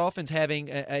 especially with the Dolphins having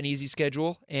an easy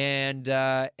schedule and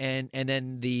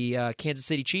then the Kansas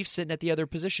City Chiefs sitting at the other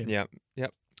position. Yep.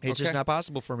 It's just not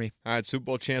possible for me. All right, Super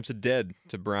Bowl champs are dead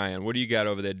to Brian. What do you got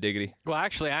over there, Diggity? Well,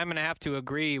 actually, I'm going to have to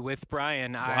agree with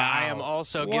Brian. I am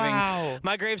also giving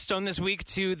my gravestone this week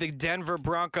to the Denver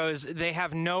Broncos. They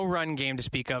have no run game to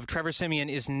speak of. Trevor Siemian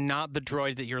is not the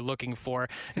droid that you're looking for.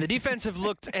 And the defense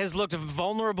has looked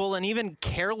vulnerable and even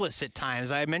careless at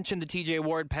times. I mentioned the TJ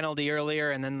Ward penalty earlier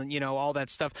and then, all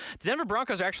that stuff. The Denver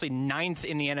Broncos are actually 9th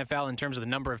in the NFL in terms of the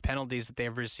number of penalties that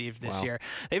they've received this year.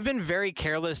 They've been very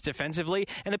careless defensively.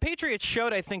 And the Patriots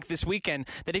showed, I think, this weekend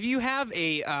that if you have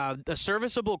a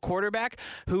serviceable quarterback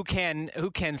who can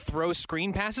throw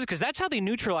screen passes, because that's how they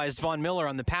neutralized Von Miller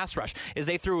on the pass rush, is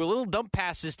they threw a little dump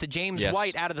passes to James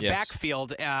White out of the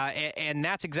backfield, and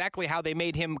that's exactly how they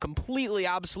made him completely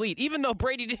obsolete, even though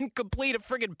Brady didn't complete a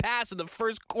friggin' pass in the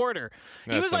first quarter.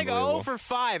 He was like 0 for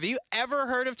 5. Have you ever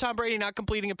heard of Tom Brady not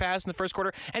completing a pass in the first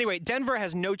quarter? Anyway, Denver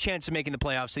has no chance of making the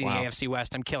playoffs in the AFC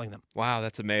West. I'm killing them. Wow,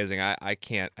 that's amazing. I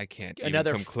can't even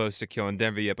come close to killing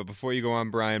Denver yet. But before you go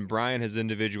on, Brian has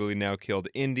individually now killed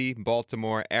Indy,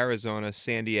 Baltimore, Arizona,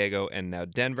 San Diego, and now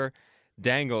Denver.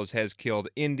 Dangles has killed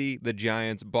Indy, the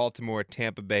Giants, Baltimore,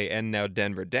 Tampa Bay, and now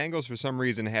Denver. Dangles, for some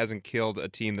reason, hasn't killed a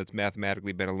team that's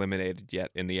mathematically been eliminated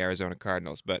yet in the Arizona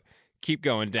Cardinals. But keep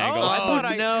going, Dangles. Oh, I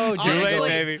thought no, too late,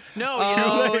 baby.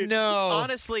 No, no.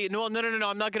 Honestly, no. I'm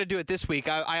not going to do it this week.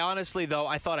 I honestly, though,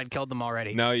 I thought I'd killed them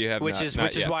already. No, you have which not. is Not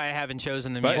which yet. is why I haven't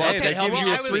chosen them But yet. hey, that gives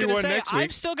you a free one next week.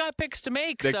 I've still got picks to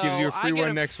make. That so gives you a free I get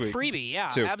one next week. Freebie, yeah,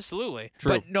 Two. absolutely.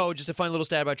 True. But no, just a fun little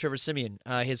stat about Trevor Siemian.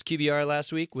 His QBR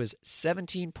last week was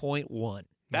 17.1.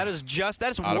 That is Out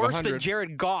of worse 100. than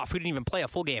Jared Goff, who didn't even play a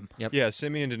full game. Yep. Yeah,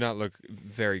 Simeon did not look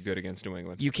very good against New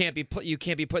England. You can't be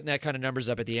putting that kind of numbers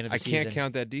up at the end of the season. I can't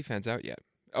count that defense out yet.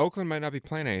 Oakland might not be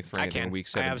playing anything in Week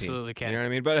 17. I absolutely can. You know what I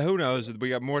mean? But who knows? We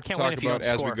got more to Can't talk win if you about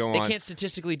don't as we score. go They on. can't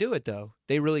statistically do it though.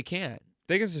 They really can't.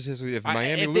 They can statistically if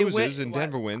Miami If they loses win- and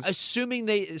Denver wins. Assuming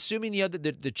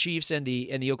the Chiefs and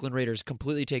the Oakland Raiders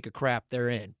completely take a crap, they're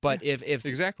in. But if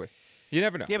Exactly. You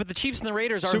never know. Yeah, but the Chiefs and the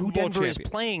Raiders are Super who Bowl Denver is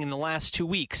champion. playing in the last 2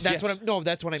 weeks. that's what I'm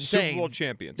Super saying. Bowl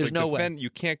champions. There's no way. You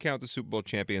can't count the Super Bowl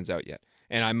champions out yet.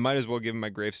 And I might as well give them my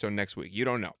gravestone next week. You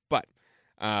don't know. But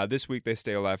This week they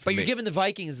stay alive for But me. you're giving the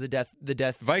Vikings the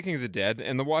death. Vikings are dead,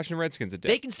 and the Washington Redskins are dead.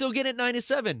 They can still get it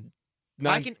 9-7.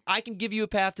 I can give you a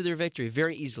path to their victory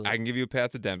very easily. I can give you a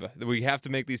path to Denver. We have to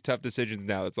make these tough decisions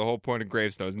now. That's the whole point of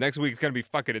gravestones. Next week's going to be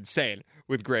fucking insane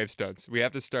with gravestones. We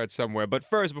have to start somewhere. But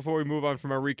first, before we move on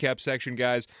from our recap section,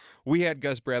 guys, we had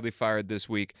Gus Bradley fired this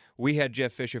week. We had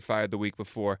Jeff Fisher fired the week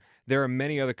before. There are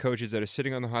many other coaches that are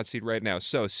sitting on the hot seat right now.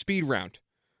 So, speed round.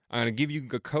 I'm going to give you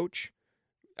a coach.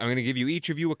 I'm going to give you each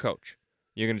of you a coach.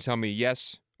 You're going to tell me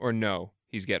yes or no,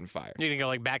 he's getting fired. You're going to go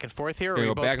like back and forth here? Or We're are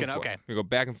we going to go both back and gonna, forth. Okay. We're going to go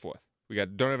back and forth.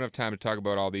 Don't have enough time to talk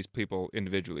about all these people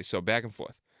individually. So back and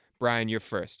forth. Brian, you're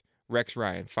first. Rex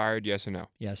Ryan, fired, yes or no?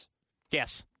 Yes.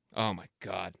 Yes. Oh, my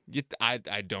God. I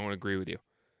don't agree with you.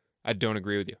 I don't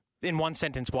agree with you. In one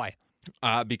sentence, why?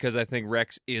 Because I think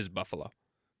Rex is Buffalo.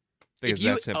 I think it's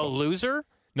that A simple. loser?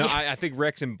 No, I think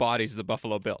Rex embodies the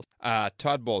Buffalo Bills.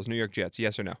 Todd Bowles, New York Jets,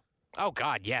 yes or no? Oh,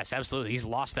 God, yes, absolutely. He's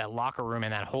lost that locker room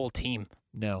and that whole team.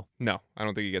 No. No, I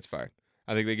don't think he gets fired.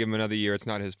 I think they give him another year. It's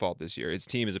not his fault this year. His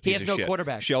team is a piece of shit. He has no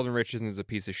quarterback. Sheldon Richardson is a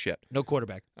piece of shit. No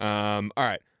quarterback. All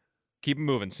right. Keep it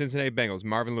moving. Cincinnati Bengals,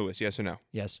 Marvin Lewis, yes or no?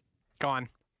 Yes. Go on.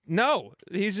 No.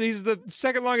 He's the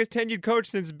second longest tenured coach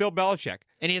since Bill Belichick.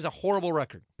 And he has a horrible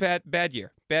record. Bad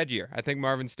year. Bad year. I think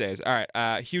Marvin stays. All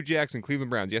right. Hugh Jackson,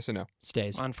 Cleveland Browns, yes or no?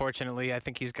 Stays. Unfortunately, I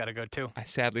think he's got to go too. I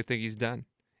sadly think he's done.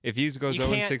 If he goes You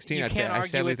 0-16, can't I argue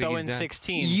sadly with think he's done.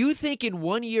 0-16. You think in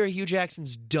 1 year Hugh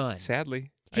Jackson's done?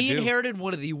 Sadly. He I do. inherited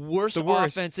one of the worst, The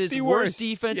worst. offenses, The worst worst.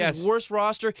 defenses, Yes. worst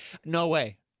roster. No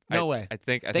way. No way. I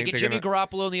think They they're get Jimmy gonna,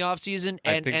 Garoppolo in the offseason,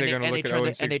 I and think and they're going to they look at turn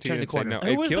 0-16 the and they turn the and say corner. no. Who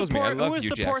It was kills the me. I poor, love who was Hugh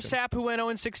the poor Jackson. sap who went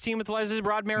 0-16 with Leslie?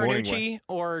 Rod Morningway. Marinucci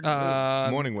or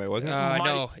Morningway, wasn't it?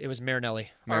 No, it was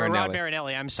Marinelli. Rod Marinelli.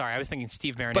 Marinelli? I'm sorry, I was thinking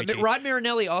Steve Marinucci. But Rod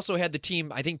Marinelli also had the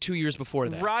team, I think, 2 years before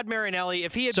that. Rod Marinelli,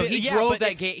 if he had So been, he yeah, drove but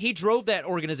that if- game. He drove that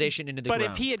organization into the But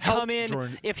ground. if he had Helped come in,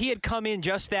 Jordan- if he had come in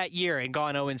just that year and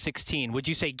gone 0-16, would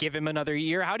you say give him another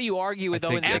year? How do you argue with I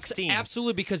think 0-16?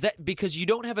 Absolutely, because you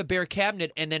don't have a bare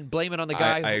cabinet and then blame it on the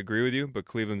guy. I agree with you, but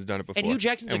Cleveland's done it before. And Hugh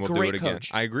Jackson's and a we'll great do it again. coach.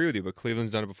 I agree with you, but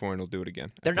Cleveland's done it before and he'll do it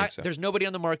again. They're I think not. so. There's nobody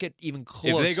on the market even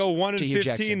close. If they go 1 to and Hugh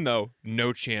 15, Jackson. though,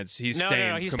 no chance. He's No,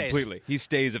 staying he stays. completely. He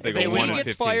stays if they If go they 1 If win he and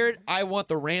gets 15. fired, I want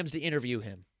the Rams to interview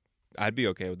him. I'd be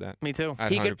okay with that. Me too.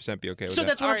 I'd He could- 100% be okay with So that.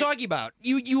 that's what All I'm right. talking about.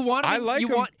 You want him, I like you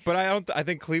him, want but I don't. I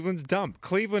think Cleveland's dumb.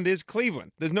 Cleveland is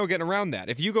Cleveland. There's no getting around that.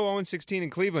 If you go 0-16 in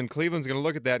Cleveland, Cleveland's going to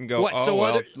look at that and go, what? "Oh So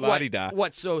well, other la-di-da."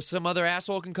 what? So some other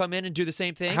asshole can come in and do the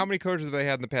same thing. How many coaches have they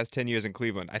had in the past 10 years in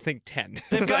Cleveland? I think 10.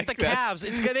 They've got Like, the that's-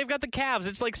 Cavs. They've got the Cavs.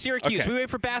 It's like Syracuse. Okay. We wait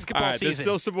for basketball All right, season.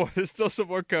 there's still some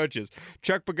more coaches.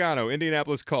 Chuck Pagano,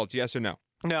 Indianapolis Colts, yes or no?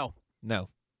 No. No.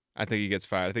 I think he gets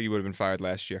fired. I think he would have been fired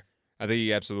last year. I think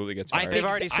he absolutely gets fired. They've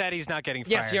already said he's not getting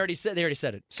fired. Yes, they already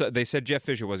said it. So they said Jeff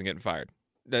Fisher wasn't getting fired.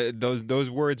 Those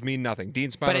words mean nothing. Dean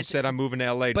But Spano it's- said I'm moving to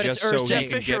LA but just it's so Ursay. he Jeff can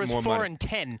Fisher get was more 4 money. and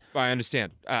 10. I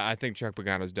understand. I think Chuck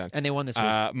Pagano's done. And they won this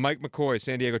week. Mike McCoy,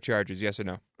 San Diego Chargers, yes or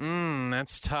no?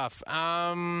 That's tough.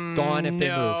 Gone if they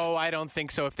move. No, I don't think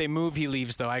so. If they move, he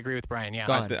leaves, though. I agree with Brian, yeah.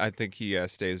 Gone. I think he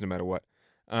stays no matter what.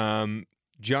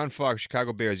 John Fox,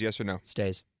 Chicago Bears, yes or no?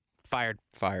 Stays. Fired.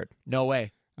 Fired. No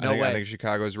way. I No think, way. I think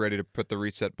Chicago's ready to put the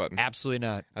reset button. Absolutely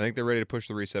not. I think they're ready to push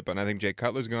the reset button. I think Jay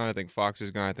Cutler's gone. I think Fox is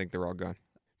gone. I think they're all gone.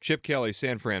 Chip Kelly,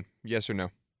 San Fran, yes or no?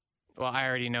 Well, I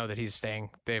already know that he's staying.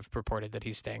 They've purported that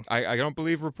he's staying. I don't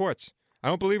believe reports. I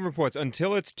don't believe reports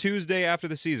until it's Tuesday after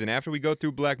the season. After we go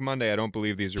through Black Monday, I don't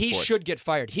believe these He reports. should get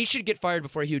fired. He should get fired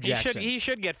before Hugh Jackson. He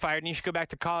should get fired, and he should go back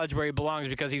to college where he belongs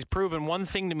because he's proven one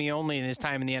thing to me only in his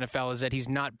time in the NFL is that he's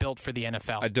not built for the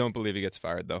NFL. I don't believe he gets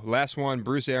fired, though. Last one,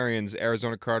 Bruce Arians,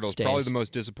 Arizona Cardinals, Stays. probably the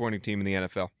most disappointing team in the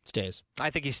NFL. Stays.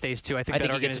 I think he stays too. I think he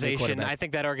gets a new quarterback. I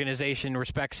think that organization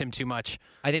respects him too much.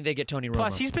 I think they get Tony Romo.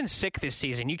 Plus, he's been sick this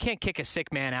season. You can't kick a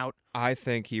sick man out. I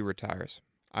think he retires.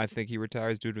 I think he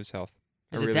retires due to his health.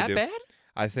 Is I it really that do. bad?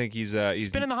 I think he's He's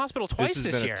been in the hospital twice this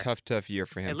this has been year. a tough year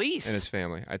for him. At least. and his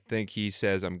family. I think he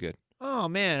says I'm good. Oh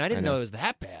man, I didn't know. know it was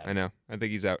that bad. I know. I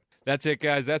think he's out. That's it,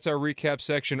 guys. That's our recap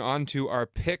section. On to our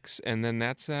picks, and then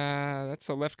that's the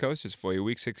left coasters for you.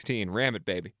 Week 16. Ram it,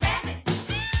 baby.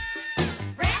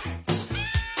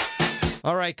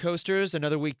 All right, coasters,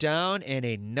 another week down and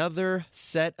another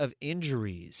set of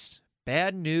injuries.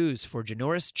 Bad news for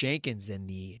Janoris Jenkins and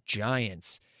the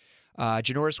Giants.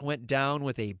 Janoris went down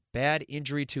with a bad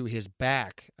injury to his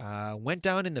back. Went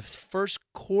down in the first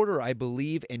quarter, I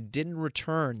believe, and didn't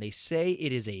return. They say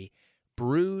it is a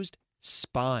bruised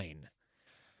spine.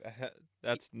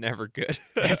 That's never good.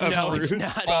 No, it's Bruce.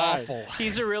 not awful.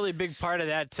 He's a really big part of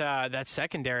that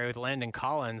secondary with Landon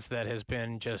Collins that has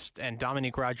been and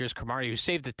Dominique Rodgers-Cromartie, who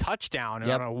saved a touchdown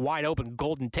Yep. on a wide open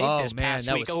Golden Tate Oh, this man, past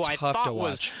that week. was tough to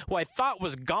who I thought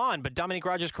was gone, but Dominique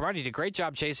Rodgers-Cromartie did a great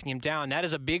job chasing him down. That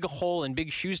is a big hole and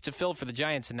big shoes to fill for the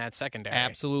Giants in that secondary.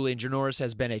 Absolutely, and Janoris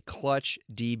has been a clutch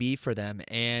DB for them,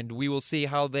 and we will see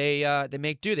how they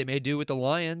make do. They may do with the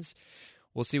Lions.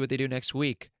 We'll see what they do next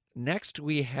week. Next,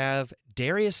 we have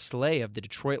Darius Slay of the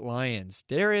Detroit Lions.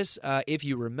 Darius, if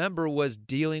you remember, was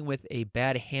dealing with a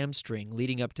bad hamstring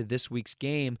leading up to this week's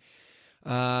game,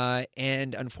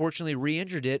 and unfortunately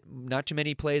re-injured it not too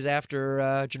many plays after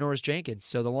Janoris Jenkins.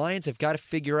 So the Lions have got to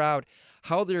figure out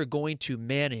how they're going to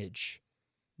manage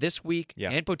this week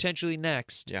and potentially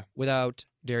next without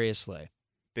Darius Slay.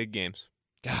 Big games.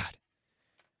 God.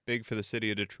 Big for the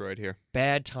city of Detroit here.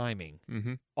 Bad timing.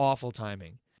 Mm-hmm. Awful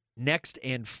timing. Next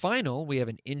and final, we have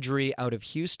an injury out of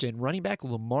Houston. Running back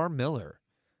Lamar Miller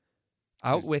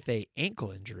out with a ankle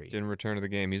injury. Didn't return to the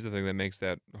game. He's the thing that makes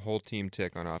that whole team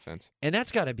tick on offense. And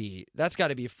that's got to be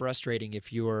frustrating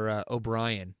if you're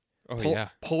O'Brien. Oh,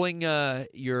 Pulling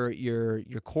your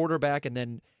quarterback and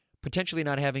then potentially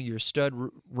not having your stud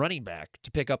running back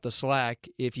to pick up the slack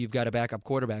if you've got a backup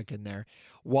quarterback in there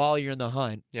while you're in the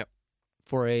hunt. Yep.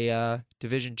 For a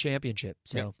division championship.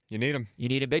 So you need him. You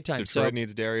need him big time. Detroit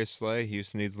needs Darius Slay.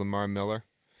 Houston needs Lamar Miller.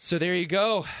 So there you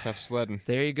go. Tough sledding.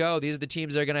 There you go. These are the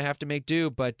teams that are going to have to make do.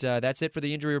 But that's it for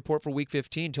the injury report for Week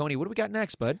 15. Tony, what do we got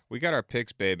next, bud? We got our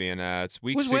picks, baby, and it's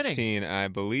Week Who's 16. I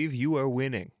believe you are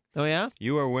winning. Oh, yeah?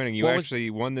 You are winning. You actually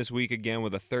won this week again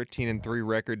with a 13-3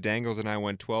 record. Dangles and I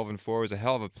went 12-4. It was a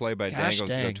hell of a play by Dangles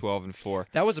to go 12-4.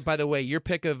 That was, by the way, your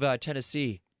pick of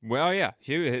Tennessee. Well, yeah,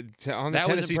 on the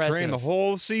Tennessee train the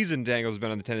whole season. Dangle's been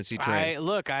on the Tennessee train.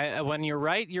 When you're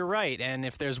right, you're right. And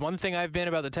if there's one thing I've been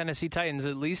about the Tennessee Titans,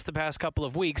 at least the past couple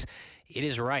of weeks, it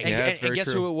is right. And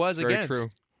guess who it was against? Very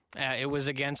true. It was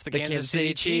against the Kansas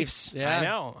City Chiefs.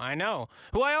 Yeah. I know.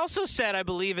 Who I also said, I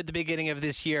believe, at the beginning of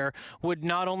this year would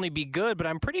not only be good, but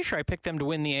I'm pretty sure I picked them to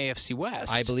win the AFC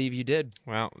West. I believe you did.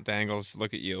 Well, Dangles,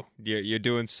 look at you. You're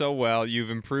doing so well. You've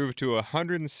improved to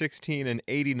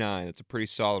 116-89. It's a pretty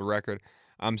solid record.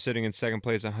 I'm sitting in second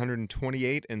place,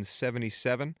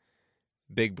 128-77.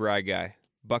 Big Bry guy,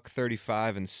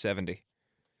 $135-70.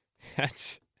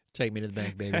 That's... Take me to the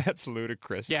bank, baby. That's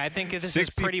ludicrous. Yeah, I think this is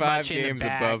pretty much in the games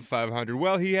bag. above 500.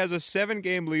 Well, he has a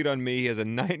 7-game lead on me. He has a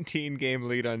 19-game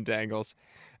lead on Dangles.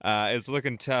 It's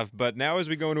looking tough. But now as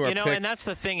we go into our picks... and that's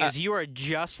the thing is you are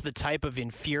just the type of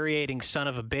infuriating son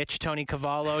of a bitch, Tony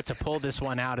Cavallo, to pull this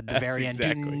one out at the very end.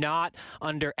 Do not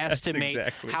underestimate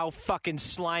how fucking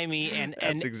slimy and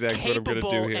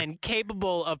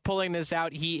capable of pulling this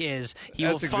out he is. He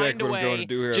will find a way. What I'm going to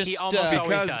do here. He almost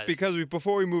always does. Because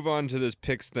before we move on to this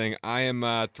picks thing, I am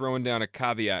throwing down a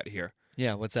caveat here.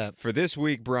 Yeah, what's up? For this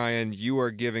week, Brian, you are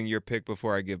giving your pick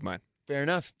before I give mine. Fair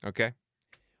enough. Okay?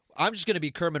 I'm just going to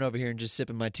be Kermit over here and just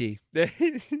sipping my tea. I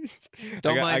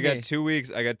mind got me. 2 weeks.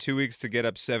 I got 2 weeks to get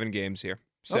up 7 games here.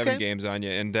 7 games on you.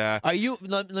 And are you?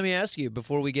 Let me ask you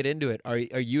before we get into it. Are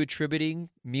you attributing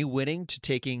me winning to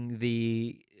taking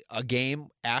a game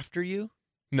after you?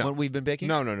 No. When we've been picking?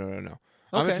 No.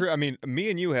 Okay. I mean, me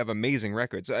and you have amazing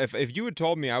records. If you had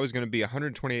told me I was going to be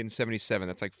 128-77,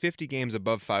 that's like 50 games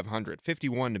above 500,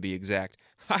 51 to be exact,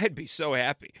 I'd be so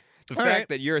happy. The fact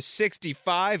that you're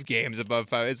 65 games above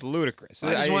 5, it's ludicrous.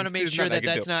 I just want to make sure that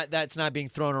that's not being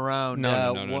thrown around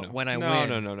when I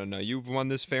win. No. You've won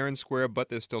this fair and square, but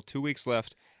there's still 2 weeks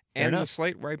left, and the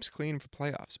slate ripes clean for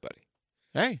playoffs, buddy.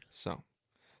 Hey. So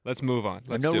let's move on.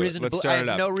 Let's I do it. Let's start it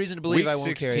up. no reason to believe Week I won't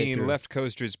 16, carry it through. Left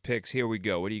Coasters picks. Here we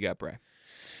go. What do you got, Bray?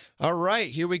 All right,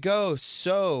 here we go.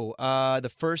 So the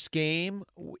first game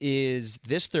is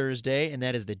this Thursday, and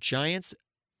that is the Giants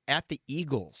at the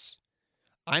Eagles.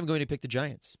 I'm going to pick the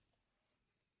Giants.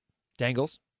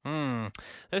 Dangles?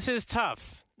 This is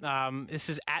tough. This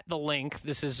is at the link.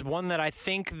 This is one that I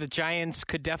think the Giants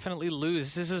could definitely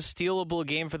lose. This is a stealable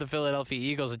game for the Philadelphia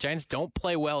Eagles. The Giants don't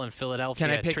play well in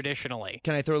Philadelphia traditionally.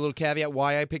 Can I throw a little caveat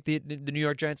why I picked the New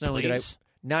York Giants?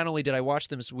 Not only did I watch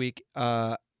them this week,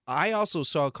 I also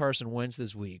saw Carson Wentz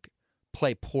this week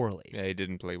play poorly. Yeah, he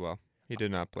didn't play well. He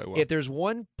did not play well. If there's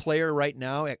one player right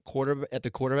now at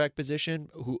the quarterback position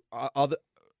who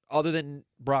other than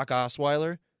Brock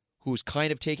Osweiler, who's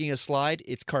kind of taking a slide,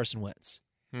 it's Carson Wentz.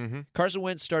 Mm-hmm. Carson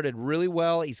Wentz started really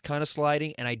well. He's kind of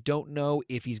sliding, and I don't know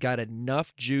if he's got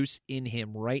enough juice in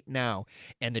him right now.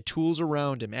 And the tools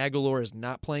around him, Aguilar is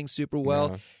not playing super well.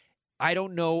 No. I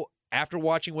don't know. After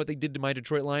watching what they did to my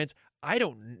Detroit Lions, I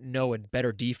don't know a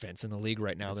better defense in the league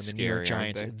right now than the New York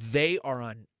Giants. They are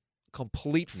on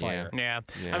complete fire. Yeah.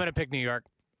 Yeah. I'm going to pick New York.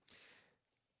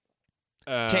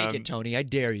 Take it, Tony. I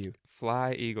dare you.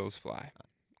 Fly, Eagles, fly.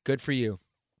 Good for you.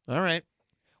 All right.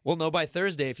 We'll know by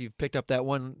Thursday if you've picked up that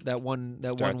one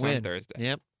Starts win. on Thursday.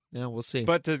 Yep. Yeah, we'll see.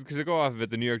 But to go off of it,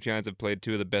 the New York Giants have played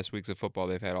 2 of the best weeks of football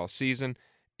they've had all season,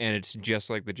 and it's just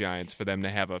like the Giants for them to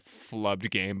have a flubbed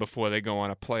game before they go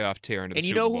on a playoff tear into the and you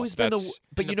Super know Bowl. who's been That's-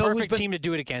 but you the know who's perfect been team to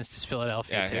do it against is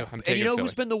Philadelphia, yeah, too. yeah, I'm and taking you know Philly.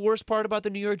 who's been the worst part about the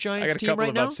New York I Giants got a team couple right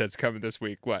of now? upsets coming this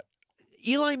week. What?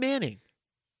 Eli Manning.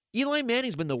 Eli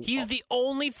Manning's been the He's the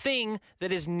only thing that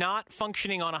is not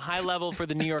functioning on a high level for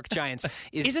the New York Giants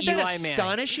is Isn't Eli that Manning.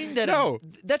 astonishing? That No.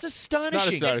 that's astonishing.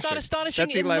 astonishing. It's not astonishing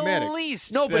That's in Eli the Manning.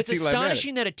 least. No, but That's it's Eli Manning.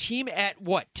 astonishing that a team at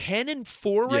what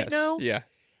 10-4 right Yes, now. Yeah.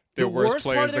 The Their worst worst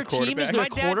player part is of their the team is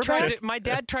quarterback. their quarterback? My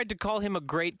dad tried to call him a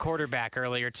great quarterback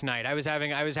earlier tonight. I was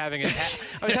having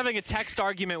a text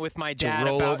argument with my dad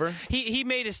roll about over? he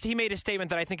made a statement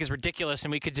that I think is ridiculous,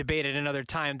 and we could debate it another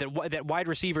time. That wide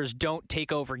receivers don't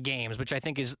take over games, which I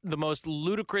think is the most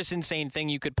ludicrous, insane thing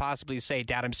you could possibly say.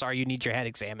 Dad, I'm sorry, you need your head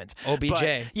examined. OBJ.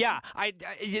 But, yeah,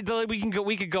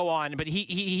 we could go on, but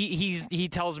he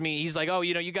tells me, he's like, oh,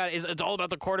 you got it's all about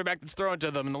the quarterback that's throwing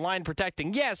to them and the line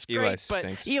protecting. Yes, Eli great, but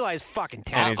stinks. Eli's fucking And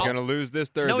terrible. he's going to lose this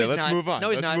Thursday. No, he's Let's not. move on. No,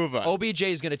 he's Let's not. move on. OBJ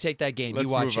is going to take that game. Let's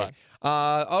you watch move it.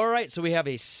 All right, so we have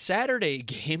a Saturday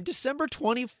game, December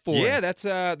 24th. Yeah,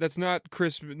 that's not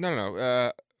Christmas.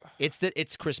 No.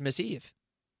 It's Christmas Eve.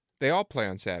 They all play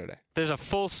on Saturday. There's a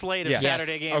full slate of Yes.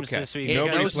 Saturday games Okay. this week.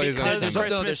 Nobody because plays on because Sunday.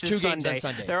 No, there's Christmas 2 is games on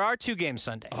Sunday. There are 2 games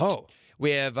Sunday. Oh.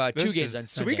 We have 2 This games is- on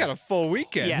So Sunday. we got a full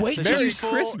weekend. Yes, Wait it's till a you- full-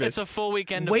 Christmas. It's a full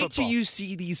weekend of Wait football. till you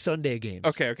see these Sunday games.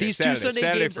 Okay. These Saturday, 2 Sunday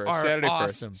Saturday games first, are Saturday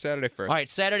awesome. First, Saturday first. All right,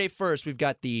 Saturday first, we've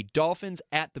got the Dolphins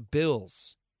at the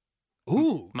Bills.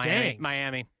 Ooh, Miami. dangs.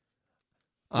 Miami.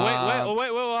 Uh, Wait,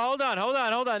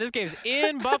 hold on. This game's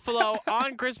in Buffalo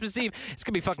on Christmas Eve. It's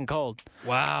going to be fucking cold.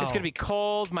 Wow. It's going to be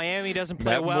cold. Miami doesn't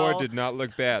play Matt well. Moore did not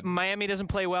look bad. Miami doesn't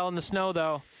play well in the snow,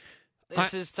 though.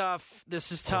 This is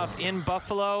tough. In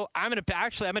Buffalo. I'm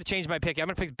gonna change my pick. I'm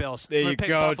gonna pick Bills. There I'm gonna you pick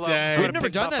go, Buffalo. Dang. I'm We've gonna never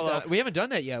pick done Buffalo. that. We haven't done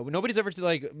that yet. Nobody's ever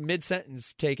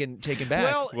mid-sentence taken back.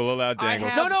 Well, We'll allow I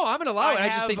Dangles. have- no, I'm going to allow it. I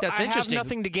just think that's I interesting. have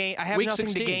nothing to gain. I have Week nothing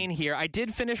 16. to gain here. I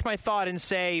did finish my thought and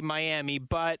say Miami,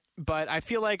 but I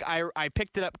feel like I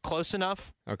picked it up close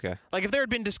enough. Okay. Like if there had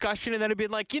been discussion and then it'd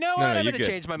been like, you know what, No, I'm you're gonna good.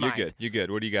 change my mind. You're good.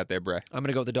 What do you got there, Bray? I'm going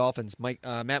to go with the Dolphins.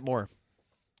 Matt Moore.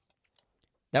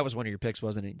 That was one of your picks,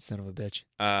 wasn't it, son of a bitch?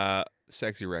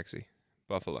 Sexy Rexy,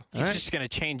 Buffalo. He's All right. just gonna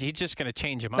change. He's just gonna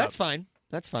change him That's up. fine.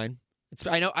 That's fine.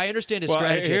 I understand his Well,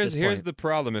 strategy at this here's point. the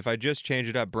problem. If I just change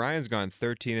it up, Brian's gone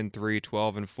 13-3,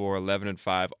 12-4,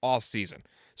 11-5 all season.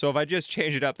 So if I just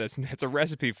change it up, that's a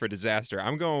recipe for disaster.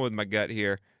 I'm going with my gut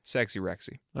here. Sexy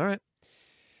Rexy, All right.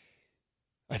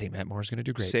 I think Matt Moore's going to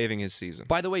do great. saving his season,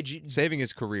 By the way, saving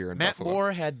his career in Matt Buffalo.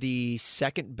 Moore had the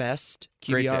second best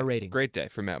Great QBR day. rating. Great day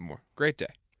for Matt Moore. Great day.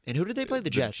 And who did they play? The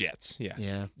Jets. Jets. Yeah.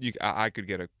 Yeah. I could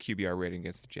get a QBR rating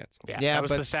against the Jets. Yeah, Yeah, that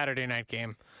was but- the Saturday night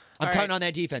game. I'm All counting right. on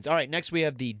that defense. All right, next we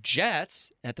have the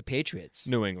Jets at the Patriots.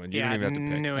 New England. You Yeah, don't even have to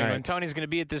pick. New All England. right. Tony's going to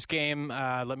be at this game.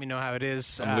 Let me know how it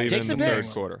is. I'm leaving Take in some the third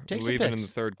picks. quarter. Take I'm some leaving in picks.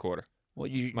 the third quarter. Well,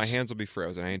 you My hands will be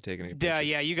frozen. I ain't taking any Yeah, pictures.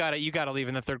 yeah, you got to leave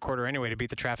in the third quarter anyway to beat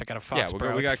the traffic out of Yeah,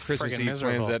 Foxborough. we got It's Christmas friggin' Eve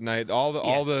miserable. plans that night. All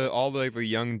the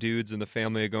young dudes in the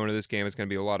family are going to this game. It's going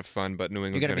to be a lot of fun. But New You're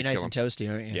England's going to be kill nice them. and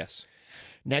toasty, aren't you? Yes.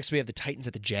 Next we have the Titans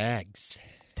at the Jags.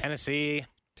 Tennessee.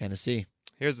 Tennessee.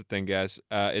 Here's the thing, guys.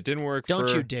 It didn't work. Don't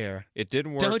for, you dare. It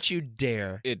didn't work. Don't you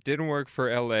dare. It didn't work for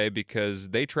LA because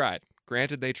they tried.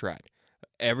 Granted, they tried.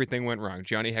 Everything went wrong.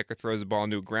 Johnny Hecker throws the ball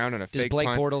into the ground on a Does fake Blake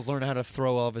punt. Bortles learn how to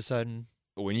throw all of a sudden?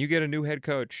 When you get a new head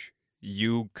coach,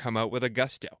 you come out with a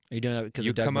gusto. Are you doing that because You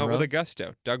of Doug come out Marrone? with a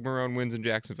gusto. Doug Marrone wins in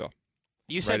Jacksonville.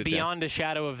 You Write said it down. beyond a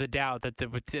shadow of the doubt that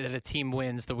the team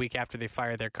wins the week after they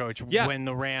fire their coach. Yeah. When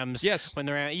the Rams. Yes. When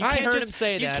the Rams. You I can't heard just, him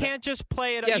say you that. can't just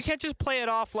play it. Yes. You can't just play it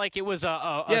off like it was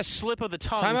a Yes. slip of the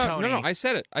tongue, Time out. Tony. No, I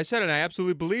said it. And I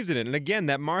absolutely believed in it. And again,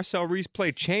 that Marcel Reese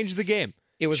play changed the game.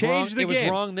 It was changed wrong. The It was game.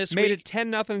 wrong this Made week. it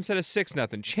 10-0 instead of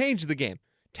 6-0. Changed the game.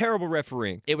 Terrible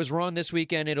refereeing. It was wrong this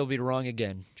weekend. It'll be wrong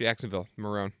again. Jacksonville,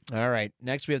 Marone, All right.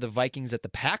 Next we have the Vikings at the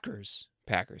Packers.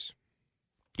 Packers.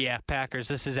 Yeah, Packers.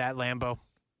 This is at Lambeau.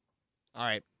 All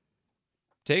right.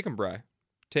 Take him, Bry.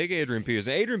 Take Adrian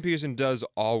Peterson. Adrian Peterson does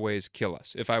always kill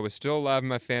us. If I was still alive in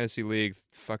my fantasy league,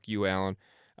 fuck you, Allen.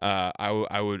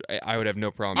 I would have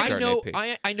no problem starting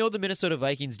AP. I know the Minnesota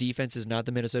Vikings defense is not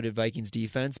the Minnesota Vikings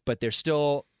defense, but they're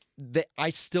still. I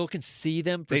still can see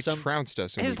them for They some. trounced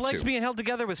us in His week legs 2. being held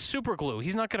together with super glue.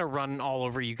 He's not going to run all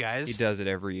over you guys. He does it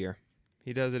every year.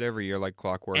 He does it every year like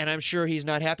clockwork. And I'm sure he's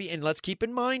not happy. And let's keep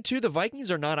in mind, too, the Vikings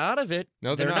are not out of it.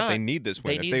 No, they're not. They need this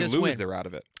win. They need if they this lose, win. they're out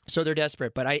of it. So they're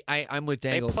desperate. But I'm with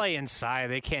They Dangles. play inside.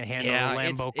 They can't handle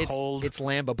Lambeau cold. It's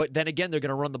Lambeau. But then again, they're going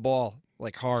to run the ball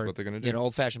like hard. That's what they're going to do.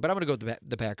 Old-fashioned. But I'm going to go with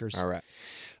the Packers. All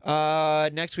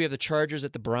right. Next, we have the Chargers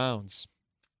at the Browns.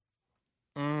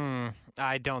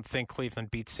 I don't think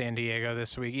Cleveland beats San Diego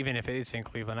this week. Even if it's in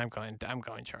Cleveland, I'm going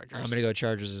Chargers. I'm going to go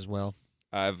Chargers as well.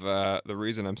 The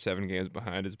reason I'm 7 games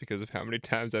behind is because of how many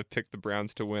times I've picked the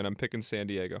Browns to win. I'm picking San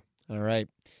Diego. All right.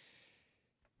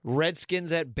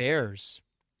 Redskins at Bears.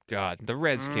 God, the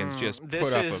Redskins just this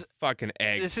put up is- a fucking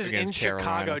egg This is in against Carolina.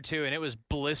 Chicago too, and it was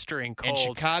blistering cold. And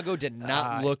Chicago did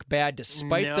not look bad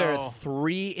despite their no.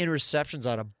 3 interceptions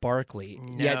out of Barkley.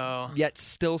 No. Yet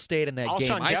still stayed in that game.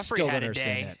 Alshon I Jeffrey still don't had a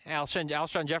understand day. that.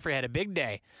 Alshon Jeffrey had a big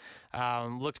day.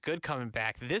 Looked good coming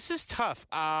back. This is tough.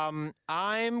 I'm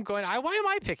going. Why am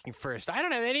I picking first? I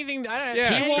don't have anything. I don't Yeah,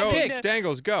 have He won't go. pick.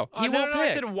 Dangles, go. He no, won't no, I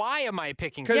pick. said, why am I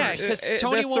picking Yeah, first? 'cause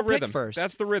Tony that's won't the pick rhythm. first.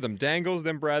 That's the rhythm. Dangles,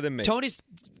 then Brad, then me. Tony's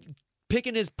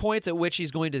picking his points at which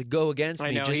he's going to go against I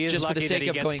me know, just he is for the lucky that sake he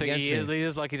of gets going to, against he me. is, he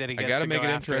is lucky that he I gets got to to make go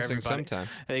it after interesting everybody. sometime.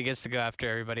 That he gets to go after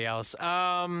everybody else.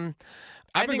 I've been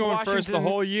think going first the Washington-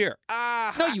 whole year.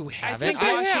 No, you haven't. think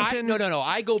Washington- No.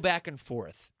 I go back and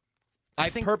forth. I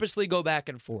think- purposely go back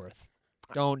and forth.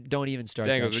 Don't even start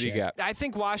Dangles, that what do you shit. got? I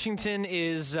think Washington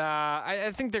is.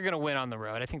 I think they're going to win on the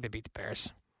road. I think they beat the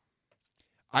Bears.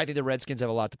 I think the Redskins have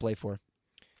a lot to play for.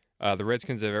 The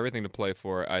Redskins have everything to play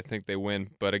for. I think they win.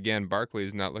 But again,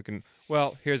 Barkley's not looking.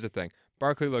 Well, here's the thing.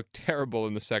 Barkley looked terrible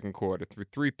in the second quarter through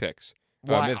 3 picks.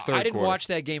 Why? Mid-third I didn't quarter. watch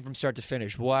that game from start to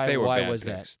finish. Why? They were Why bad was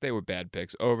picks. that? They were bad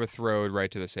picks. Overthrowed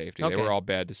right to the safety. Okay. They were all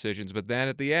bad decisions. But then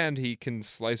at the end, he can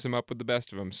slice them up with the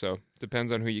best of them. So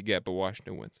depends on who you get. But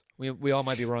Washington wins. We all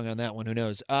might be wrong on that one. Who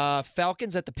knows?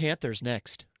 Falcons at the Panthers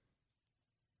next.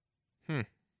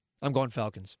 I'm going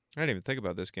Falcons. I didn't even think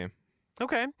about this game.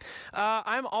 Okay.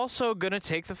 I'm also going to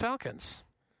take the Falcons,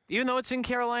 even though it's in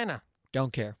Carolina.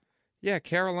 Don't care. Yeah,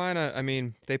 Carolina, I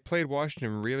mean, they played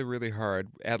Washington really, really hard.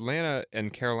 Atlanta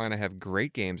and Carolina have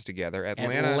great games together.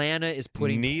 Atlanta is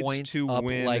putting needs points to up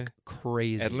win. like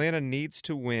crazy. Atlanta needs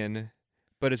to win,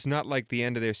 but it's not like the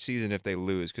end of their season if they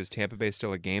lose because Tampa Bay's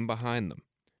still a game behind them.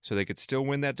 So they could still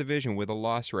win that division with a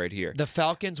loss right here. The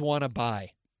Falcons want to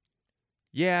buy.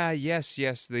 Yeah,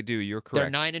 yes, they do. You're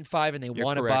correct. They're 9-5 and they You're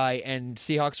want to correct. buy, and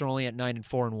Seahawks are only at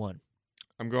 9-4-1.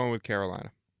 I'm going with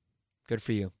Carolina. Good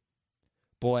for you.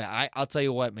 Boy, I'll tell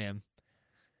you what, man.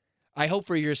 I hope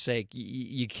for your sake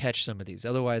you catch some of these.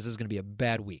 Otherwise, this is going to be a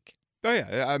bad week. Oh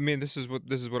yeah, I mean this is what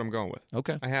I'm going with.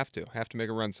 Okay. I have to make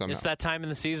a run somehow. It's that time in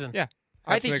the season. Yeah,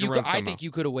 I have to think make a you run could, I somehow. think you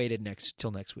could have waited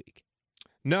till next week.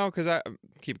 No, because I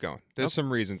keep going. There's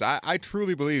some reasons. I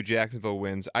truly believe Jacksonville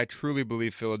wins. I truly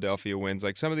believe Philadelphia wins.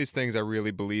 Like some of these things, I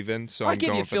really believe in. So I'll I'm give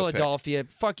going you for the pick. Philadelphia.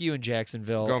 Fuck you in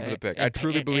Jacksonville. Going for the pick. I And-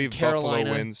 truly and believe Buffalo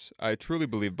Carolina wins. I truly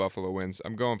believe Buffalo wins.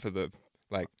 I'm going for the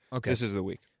Okay. This is the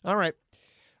week. All right.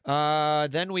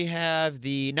 Then we have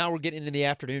now we're getting into the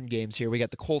afternoon games here. We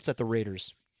got the Colts at the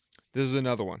Raiders. This is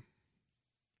another one.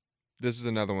 This is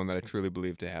another one that I truly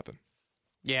believe to happen.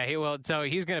 Yeah,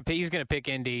 he's gonna pick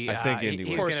Indy. I think Indy he's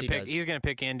wins. Of course gonna he pick. does. He's gonna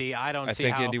pick Indy. I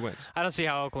think Indy wins. I don't see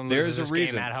how Oakland There's loses a this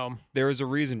reason. game at home. There is a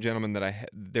reason, gentlemen, that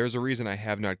there's a reason I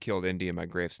have not killed Indy in my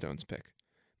gravestones pick,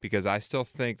 because I still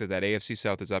think that AFC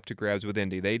South is up to grabs with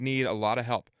Indy. They need a lot of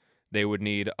help. They would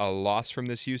need a loss from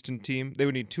this Houston team. They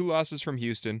would need 2 losses from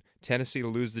Houston, Tennessee to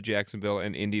lose to Jacksonville,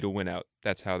 and Indy to win out.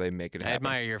 That's how they make it I happen.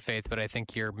 admire your faith, but I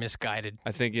think you're misguided.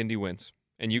 I think Indy wins.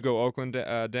 And you go Oakland,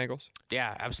 Dangles?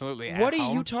 Yeah, absolutely. What At are you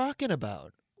home. talking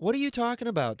about? What are you talking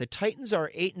about? The Titans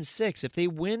are 8-6. If they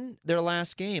win their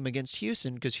last game against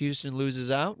Houston, because Houston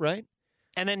loses out, right?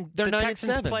 And then They're the 9 and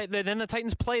Texans 7. play. Then the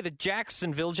Titans play the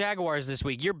Jacksonville Jaguars this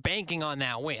week. You're banking on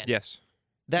that win. Yes.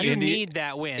 That's You Indy- need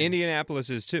that win. Indianapolis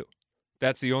is too.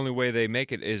 That's the only way they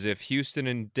make it is if Houston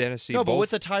and Tennessee no, but both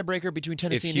what's the tiebreaker between if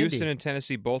Tennessee and Houston Indy? and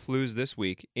Tennessee both lose this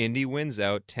week, Indy wins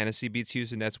out, Tennessee beats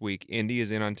Houston next week, Indy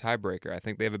is in on tiebreaker. I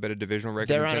think they have a better divisional record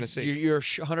They're than on. Tennessee. You're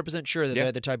 100% sure that Yeah.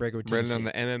 they're the tiebreaker with Written Tennessee. on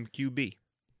the MMQB.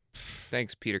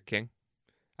 Thanks, Peter King.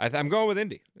 I'm going with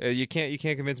Indy. You can't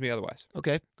convince me otherwise.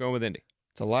 Okay, Going with Indy.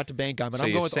 it's a lot to bank on, but So I'm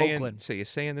you're going with saying- Oakland. So you're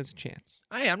saying there's a chance?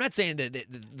 I'm not saying that it's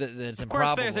of course,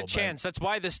 improbable. there's a but- chance. That's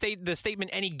why the statement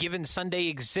 "any given Sunday"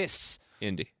 exists.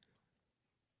 Indy.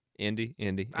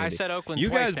 Indy. I said Oakland You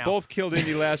twice guys now. both killed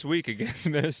Indy last week against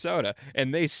Minnesota,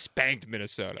 and they spanked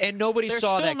Minnesota. And nobody They're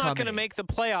saw still that not coming. going to make the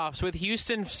playoffs with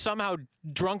Houston somehow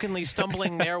drunkenly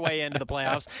stumbling their way into the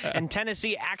playoffs and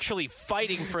Tennessee actually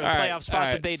fighting for the All playoff right, spot all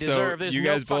right. that they So deserve. There's you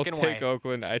no guys both fucking take way.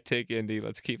 Oakland. I take Indy.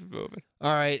 Let's keep it moving.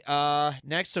 All right.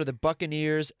 Next are the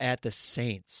Buccaneers at the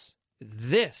Saints.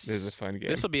 This is a fun game.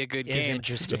 This will be a good Is game.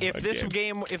 interesting. If this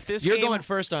game, You're game, going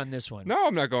first on this one. No,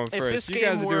 I'm not going if first. this You game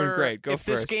guys are were, doing great. Go if first.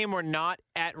 this game were not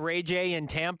at Ray J in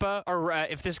Tampa, or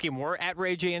if this game were at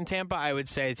Ray J in Tampa, I would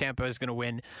say Tampa is going to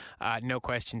win, no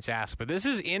questions asked. But this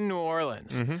is in New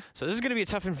Orleans, Mm-hmm. so this is going to be a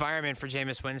tough environment for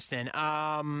Jameis Winston.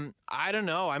 I don't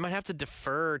know. I might have to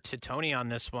defer to Tony on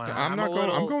this one. I'm not a going.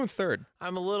 little, I'm going third.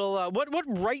 I'm a little. What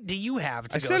right do you have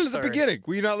to I go said it at the third? beginning.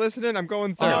 Were you not listening? I'm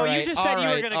going third. No, All you right, just said all you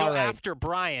were right, going to go all right. after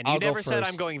Brian. You I'll go never said I'm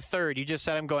first. going third. You just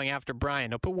said I'm going after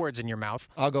Brian. Don't put words in your mouth.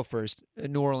 I'll go first.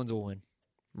 New Orleans will win.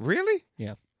 Really?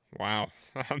 Yeah. Wow.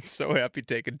 I'm so happy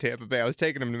taking Tampa Bay. I was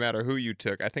taking them no matter who you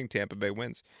took. I think Tampa Bay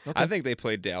wins. Okay. I think they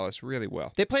played Dallas really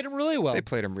well. They played them really well. They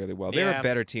played them really well. They're Yeah. a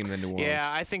better team than New Orleans. Yeah,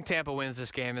 I think Tampa wins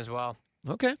this game as well.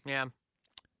 Okay. Yeah.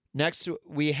 Next,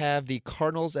 we have the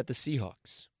Cardinals at the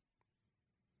Seahawks.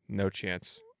 No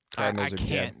chance. I Cardinals are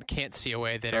dead. can't see a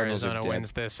way that Cardinals are Arizona dead.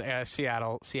 wins this.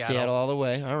 Seattle. Seattle all the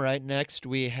way. All right. Next,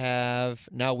 we have.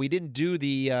 Now, we didn't do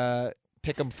the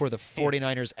pick 'em for the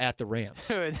 49ers at the Rams.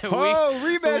 Rematch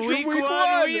week from week one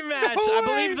one. rematch. No I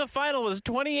believe way. the final was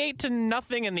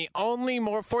 28-0, and the only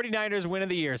more 49ers win of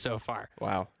the year so far.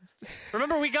 Wow.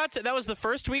 Remember, that was the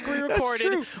first week we recorded.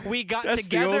 true. We got That's the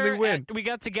together. only win. We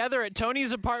got together at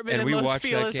Tony's apartment And in we Los watched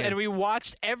that Feliz, game. and we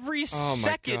watched every Oh, my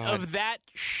second God. of that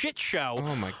shit show.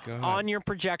 Oh my God. On your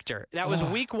projector. That was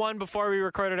week one before we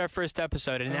recorded our first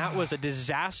episode, and that was a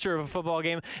disaster of a football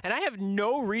game. And I have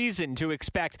no reason to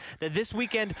expect that this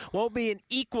weekend won't be an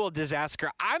equal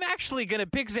disaster. I'm actually going to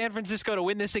pick San Francisco to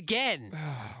win this again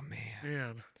Oh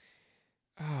man.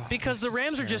 Oh, because this the is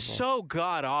Rams are just so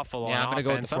god awful Yeah, I'm on gonna go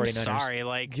with offense. the I'm 49ers. sorry,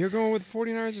 like You're going with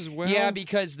 49ers as well? Yeah,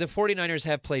 because the 49ers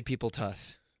have played people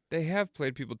tough. They have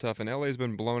played people tough, and LA's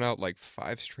been blown out like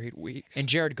 5 straight weeks. And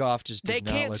Jared Goff just does they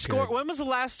not can't look score. good. When was the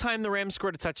last time the Rams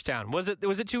scored a touchdown? Was it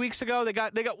 2 weeks ago? They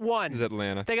got one. It was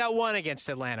Atlanta. They got one against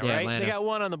Atlanta, Yeah, right? Atlanta. They got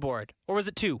one on the board. Or was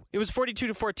it 2? It was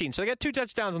 42-14. So they got 2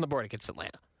 touchdowns on the board against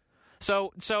Atlanta.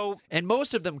 So And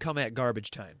most of them come at garbage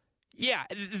time. yeah,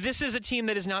 this is a team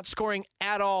that is not scoring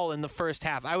at all in the first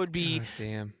half. I would be God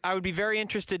damn. I would be very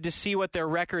interested to see what their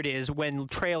record is when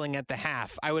trailing at the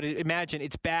half. I would imagine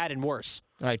it's bad and worse.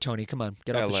 All right, Tony, come on.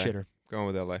 Get off the LA. shitter. Going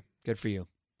with LA. Good for you.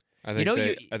 I think know,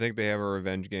 I think they have a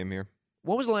revenge game here.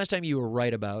 When was the last time you were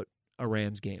right about a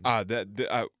Rams game?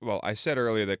 Well, I said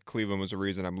earlier that Cleveland was the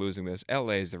reason I'm losing this.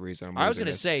 LA is the reason I'm losing I was going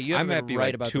to this. say, you I haven't might been be right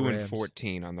like about 2 the and Rams.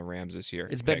 14 on the Rams this year.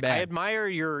 It's been Pick. bad. I admire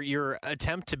your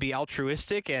attempt to be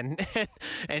altruistic and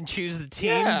and choose the team.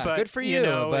 Yeah, but, good for you,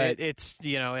 know, but- it's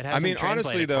it hasn't I mean,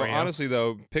 honestly translated for you.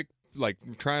 though, pick like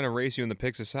trying to race you in the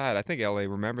picks aside. I think LA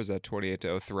remembers that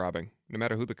 28-0 throbbing, no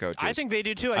matter who the coach is. I think they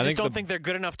do too. I I just think don't the- think they're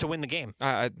good enough to win the game.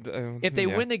 If they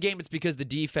yeah. win the game, it's because the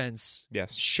defense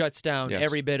Yes. shuts down Yes.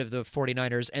 every bit of the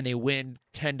 49ers, and they win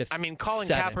 10-7. I mean, Colin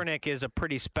Kaepernick is a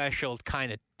pretty special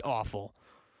kind of awful.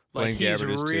 Blaine Like he's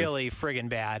Gabbert is, too. really friggin'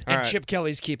 bad. And All right. Chip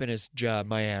Kelly's keeping his job,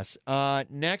 my ass.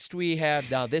 Next we have,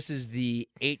 now this is the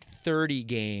 8:30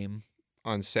 game.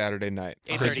 on Saturday night.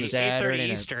 8:30 Saturday night.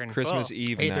 Eastern. Christmas Oh.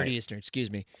 Eve 8:30 night. Eastern, excuse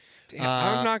me. Damn,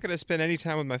 I'm not going to spend any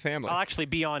time with my family. I'll actually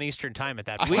be on Eastern time at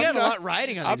that point. We I'm got a not- lot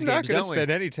riding on I'm these not games, gonna don't we? spend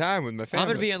any time with my family. I'm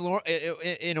going to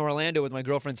be in Orlando with my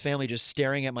girlfriend's family, just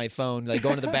staring at my phone, like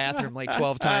going to the bathroom like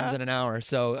 12 times in an hour.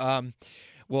 So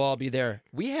we'll all be there.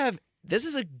 This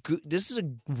is a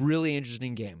really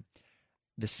interesting game.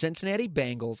 The Cincinnati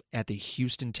Bengals at the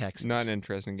Houston Texans. Not an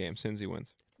interesting game. Cincy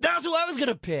wins. That's who I was going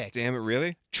to pick. Damn it,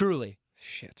 really? Truly.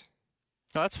 Shit.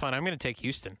 Oh, that's fun. I'm going to take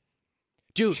Houston.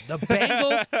 Dude, the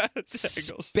Bengals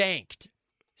Bengals.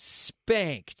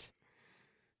 spanked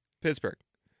Pittsburgh.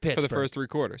 Pittsburgh. For the first 3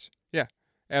 quarters. Yeah,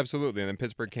 absolutely. And then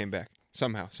Pittsburgh came back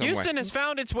somehow, some way. Houston has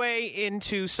found its way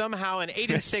into somehow an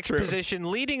 8-6 true. position,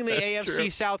 leading the That's AFC true.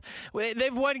 South.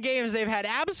 They've won games they've had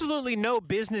absolutely no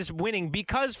business winning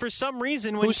because for some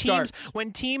reason Who starts?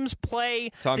 when teams play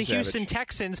Tom the Savage. Houston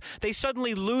Texans, they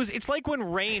suddenly lose. It's like when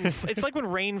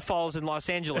rain falls in Los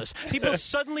Angeles. People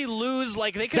suddenly lose.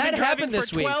 Like they could have That been driving happened for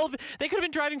this week. 12. They could have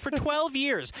been driving for 12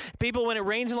 years. People, when it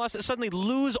rains in Los Angeles, suddenly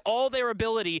lose all their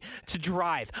ability to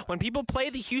drive. When people play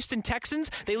the Houston Texans,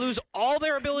 they lose all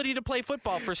their ability to play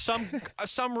football for some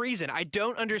reason. I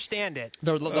don't understand it.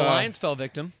 The Lions fell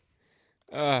victim.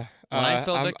 Lions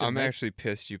fell victim, I'm right? actually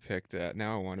pissed you picked that.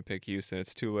 Now I want to pick Houston.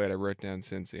 It's too late. I wrote down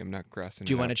Cincy. I'm not crossing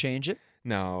Do you it want to out. change it?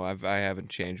 No, I haven't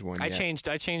changed one I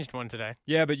yet. changed one today.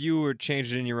 Yeah, but you were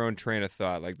changing in your own train of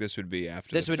thought. Like this would be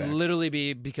after. This the would fact. literally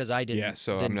be because I didn't. Yeah,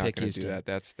 so didn't I'm not pick going to do Houston.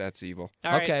 that. That's evil.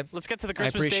 All right, Okay. let's get to the I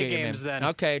Christmas appreciate Day you, games man. then.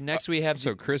 Okay, next we have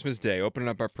So Christmas Day, opening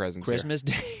up our presents. here. Christmas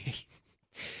Day.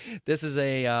 This is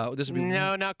a this would be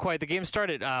No, not quite. The game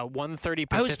started 1:30 Pacific.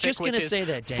 I was just going gonna to say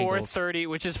that, Dangles. 4:30,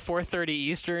 which is 4:30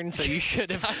 Eastern. So you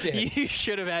should Stop have it. you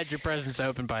should have had your presents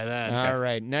open by then. All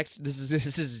right, next this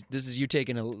is you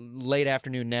taking a late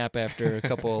afternoon nap after a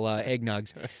couple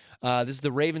eggnogs. This is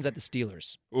the Ravens at the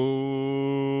Steelers.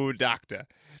 Ooh, doctor.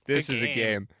 This Good is a game.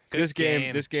 game. Good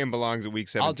game. This game belongs at week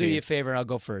 17. I'll do you a favor. I'll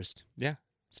go first. Yeah.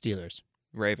 Steelers.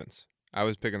 Ravens. I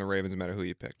was picking the Ravens no matter who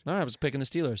you picked. All right, I was picking the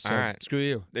Steelers. So All right. screw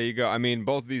you. There you go. I mean,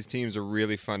 both of these teams are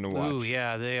really fun to watch. Ooh,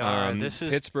 yeah, they are. This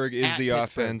is Pittsburgh is at the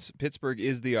Pittsburgh. offense. Pittsburgh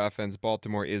is the offense.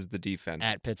 Baltimore is the defense.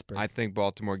 At Pittsburgh. I think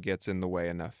Baltimore gets in the way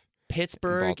enough.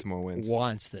 Pittsburgh Baltimore wins.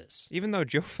 wants this. Even though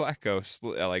Joe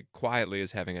Flacco, quietly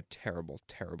is having a terrible,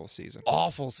 terrible season.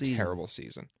 Awful season. Terrible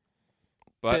season.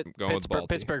 But I'm going with Baltimore.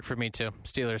 Pittsburgh for me too.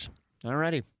 Steelers. All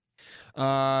righty.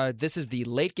 This is the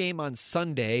late game on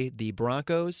Sunday. The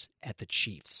Broncos at the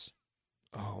Chiefs.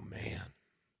 Oh, man.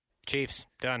 Chiefs.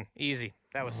 Done. Easy.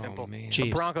 That was simple. Man. The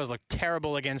Chiefs. Broncos look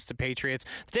terrible against the Patriots.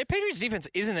 The Patriots defense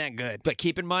isn't that good. But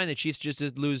keep in mind the Chiefs just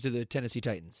did lose to the Tennessee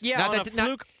Titans. Yeah, Not on, that- a not-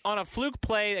 fluke, on a fluke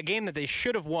play, a game that they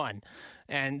should have won.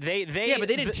 And they Yeah, but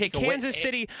they didn't take away- Kansas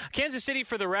City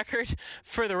for the record.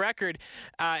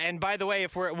 And by the way,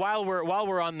 while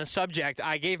we're on the subject,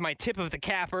 I gave my tip of the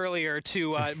cap earlier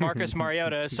to Marcus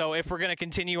Mariota. So if we're going to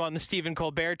continue on the Stephen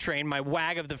Colbert train, my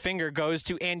wag of the finger goes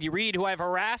to Andy Reid, who I've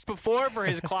harassed before for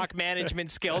his clock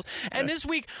management skills. And this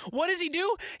week, what does he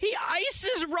do? He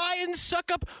ices Ryan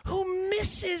Suckup, who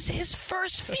misses his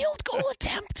first field goal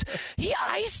attempt. He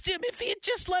iced him. If he had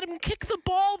just let him kick the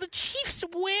ball, the Chiefs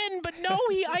win. But no,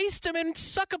 he iced him, and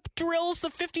Suckup drills the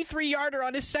 53-yarder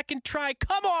on his second try.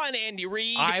 Come on, Andy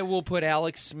Reid. I will put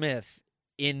Alex Smith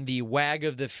in the wag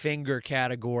of the finger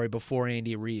category before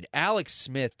Andy Reid. Alex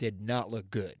Smith did not look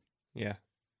good. Yeah.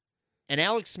 And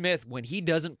Alex Smith, when he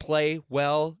doesn't play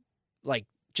well, like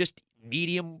just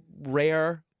medium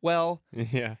rare well,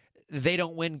 Yeah. they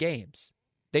don't win games.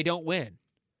 They don't win.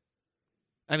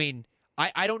 I mean,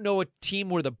 I don't know a team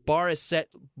where the bar is set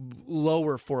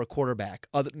lower for a quarterback.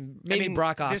 Maybe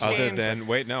Brock this Osweiler. Other game's- than,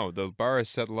 wait, no, the bar is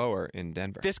set lower in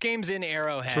Denver. This game's in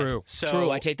Arrowhead. True. So True.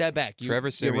 I take that back. Trevor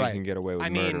You're Siemian right. can get away with I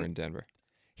murder mean- in Denver.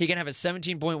 He can have a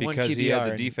 17.1 Because QBR. he has a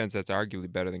and- defense that's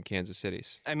arguably better than Kansas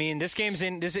City's. I mean, this game is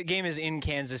in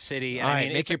Kansas City. All I right, mean,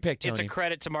 make it's your pick, It's a Tony.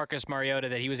 credit to Marcus Mariota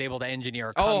that he was able to engineer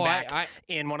a Oh, comeback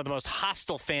in one of the most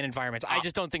hostile fan environments. I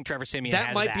just don't think Trevor Siemian That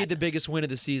has might be the biggest win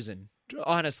of the season.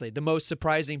 Honestly, the most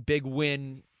surprising big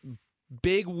win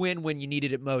when you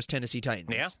needed it most. Tennessee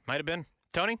Titans. Yeah, might have been.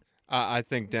 Tony? I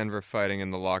think Denver fighting in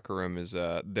the locker room is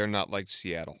they're not like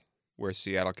Seattle, where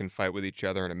Seattle can fight with each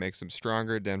other and it makes them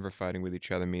stronger. Denver fighting with each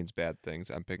other means bad things.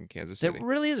 I'm picking Kansas City. That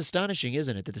really is astonishing,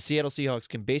 isn't it? That the Seattle Seahawks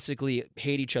can basically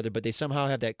hate each other, but they somehow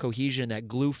have that cohesion, that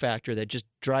glue factor that just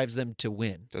drives them to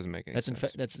win. Doesn't make any That's sense.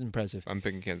 that's impressive. I'm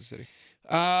picking Kansas City.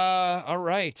 All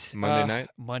right. Monday night?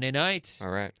 Monday night. All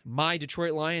right. My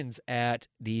Detroit Lions at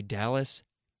the Dallas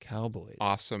Cowboys.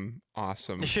 Awesome.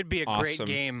 This should be a great awesome.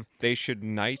 game. They should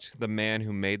knight the man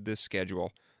who made this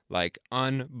schedule. Like,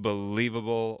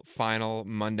 unbelievable final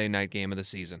Monday night game of the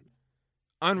season.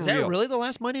 Unreal. Is that really the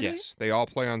last Monday night? Yes. They all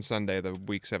play on Sunday, the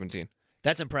week 17.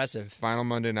 That's impressive. Final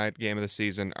Monday night game of the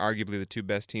season. Arguably the two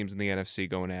best teams in the NFC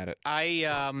going at it. It's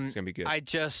going to be good.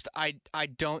 I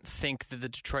don't think that the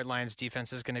Detroit Lions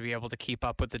defense is going to be able to keep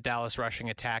up with the Dallas rushing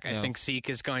attack. I No. think Zeke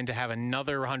is going to have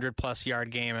another 100+ yard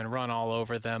game and run all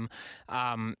over them.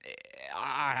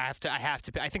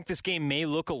 I think this game may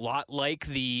look a lot like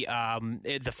the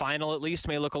final, at least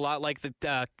may look a lot like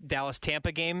the Dallas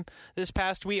Tampa game this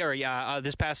past week or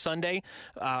this past Sunday.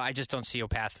 I just don't see a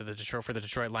path for the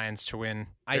Detroit Lions to win. There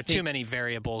I are too think- many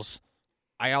variables.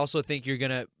 I also think you're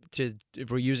going to,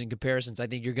 if we're using comparisons, I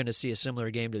think you're going to see a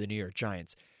similar game to the New York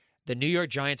Giants. The New York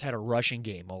Giants had a rushing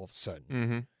game all of a sudden.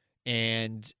 Mm-hmm.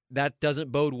 And that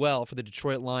doesn't bode well for the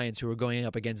Detroit Lions, who are going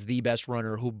up against the best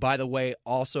runner, who, by the way,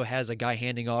 also has a guy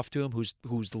handing off to him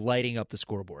who's lighting up the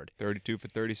scoreboard. 32 for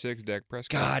 36, Dak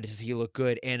Prescott. God, does he look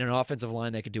good? And an offensive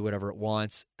line that could do whatever it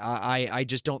wants. I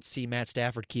just don't see Matt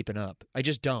Stafford keeping up. I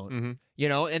just don't. Mm-hmm. You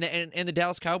know, and the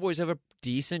Dallas Cowboys have a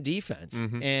decent defense,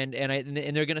 Mhm. and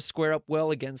they're going to square up well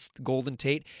against Golden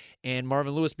Tate and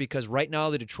Marvin Lewis, because right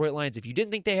now the Detroit Lions, if you don't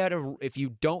think they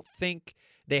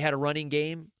had a running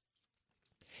game,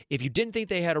 if you didn't think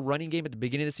they had a running game at the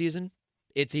beginning of the season,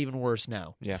 It's even worse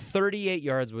now. Yeah. 38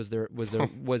 yards was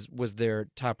their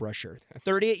top rusher.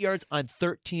 38 yards on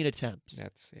 13 attempts.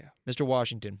 That's Mr.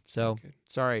 Washington. So Okay.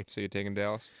 sorry. So you're taking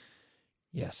Dallas?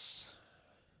 Yes.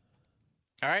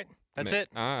 All right, that's it.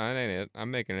 That ain't it.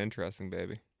 I'm making it interesting,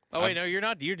 baby. Oh wait, no, you're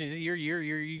not.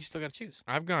 You still got to choose.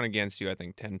 I've gone against you, I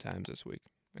think, 10 times this week,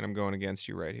 and I'm going against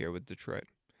you right here with Detroit.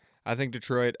 I think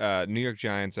Detroit, New York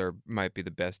Giants might be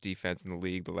the best defense in the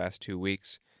league the last 2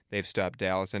 weeks. They've stopped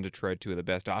Dallas and Detroit, two of the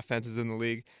best offenses in the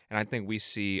league, and I think we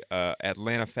see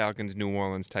Atlanta Falcons, New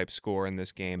Orleans type score in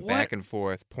this game, back and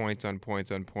forth, points on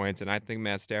points on points, and I think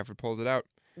Matt Stafford pulls it out.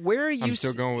 Where are you? I'm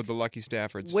still going with the lucky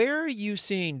Staffords. Where are you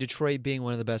seeing Detroit being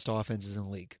one of the best offenses in the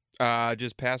league?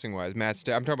 Just passing wise, I'm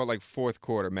talking about like fourth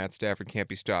quarter. Matt Stafford can't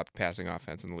be stopped passing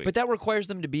offense in the league. But that requires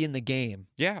them to be in the game.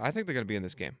 Yeah, I think they're going to be in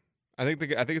this game. I think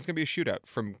it's going to be a shootout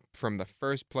from the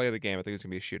first play of the game. I think it's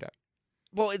going to be a shootout.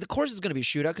 Well, of course it's going to be a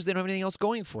shootout because they don't have anything else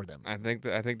going for them. I think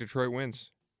Detroit wins.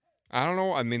 I don't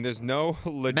know. I mean, there's no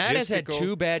logistical. Matt has had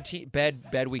two bad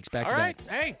weeks back to back.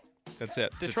 Hey, that's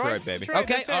it. Detroit, baby. Detroit,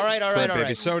 Okay, that's it. all right.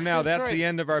 Baby. So now that's Detroit. the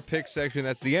end of our pick section.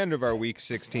 That's the end of our Week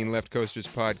 16 Left Coasters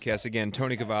podcast. Again,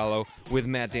 Tony Cavallo with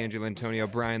Matt D'Angelo, Antonio,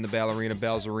 Brian the Ballerina,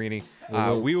 Balzerini.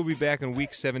 We will be back in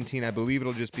Week 17. I believe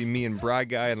it'll just be me and Bry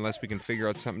Guy unless we can figure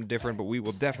out something different, but we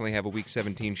will definitely have a Week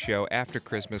 17 show after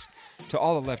Christmas. To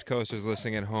all the Left Coasters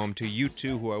listening at home, to you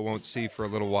two who I won't see for a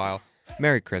little while,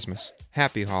 Merry Christmas,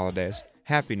 Happy Holidays,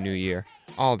 Happy New Year,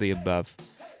 all the above.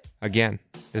 Again,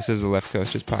 this is the Left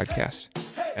Coasters podcast.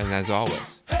 And as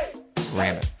always,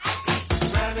 ram it.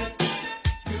 Ram it.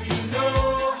 Do you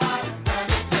know how to ram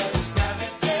it? Let's ram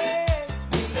it. Yeah.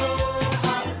 You know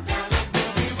how to ram it.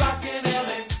 We'll be rocking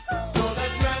LA. So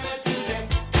let's ram it today.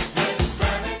 Let's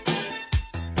ram it.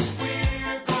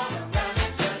 We're gonna ram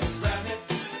it. Let's ram it.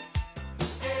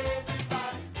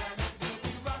 Everybody ram it. We'll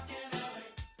be rocking LA.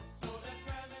 So let's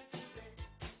ram it today.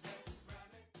 Let's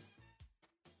ram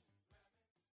it.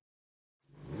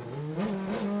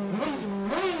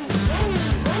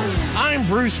 I'm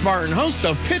Bruce Martin, host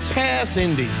of Pit Pass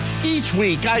Indy. Each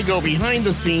week, I go behind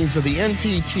the scenes of the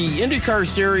NTT IndyCar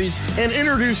Series and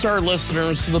introduce our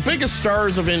listeners to the biggest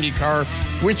stars of IndyCar,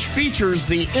 which features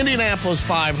the Indianapolis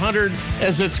 500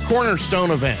 as its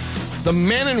cornerstone event. The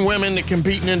men and women that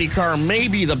compete in IndyCar may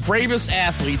be the bravest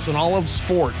athletes in all of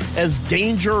sport, as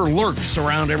danger lurks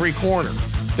around every corner.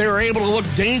 They are able to look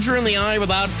danger in the eye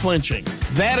without flinching.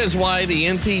 That is why the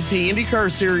NTT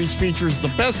IndyCar Series features the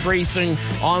best racing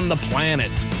on the planet.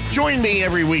 Join me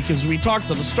every week as we talk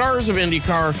to the stars of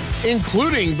IndyCar,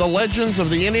 including the legends of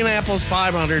the Indianapolis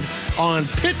 500 on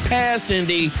Pit Pass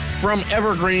Indy from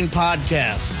Evergreen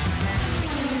Podcast.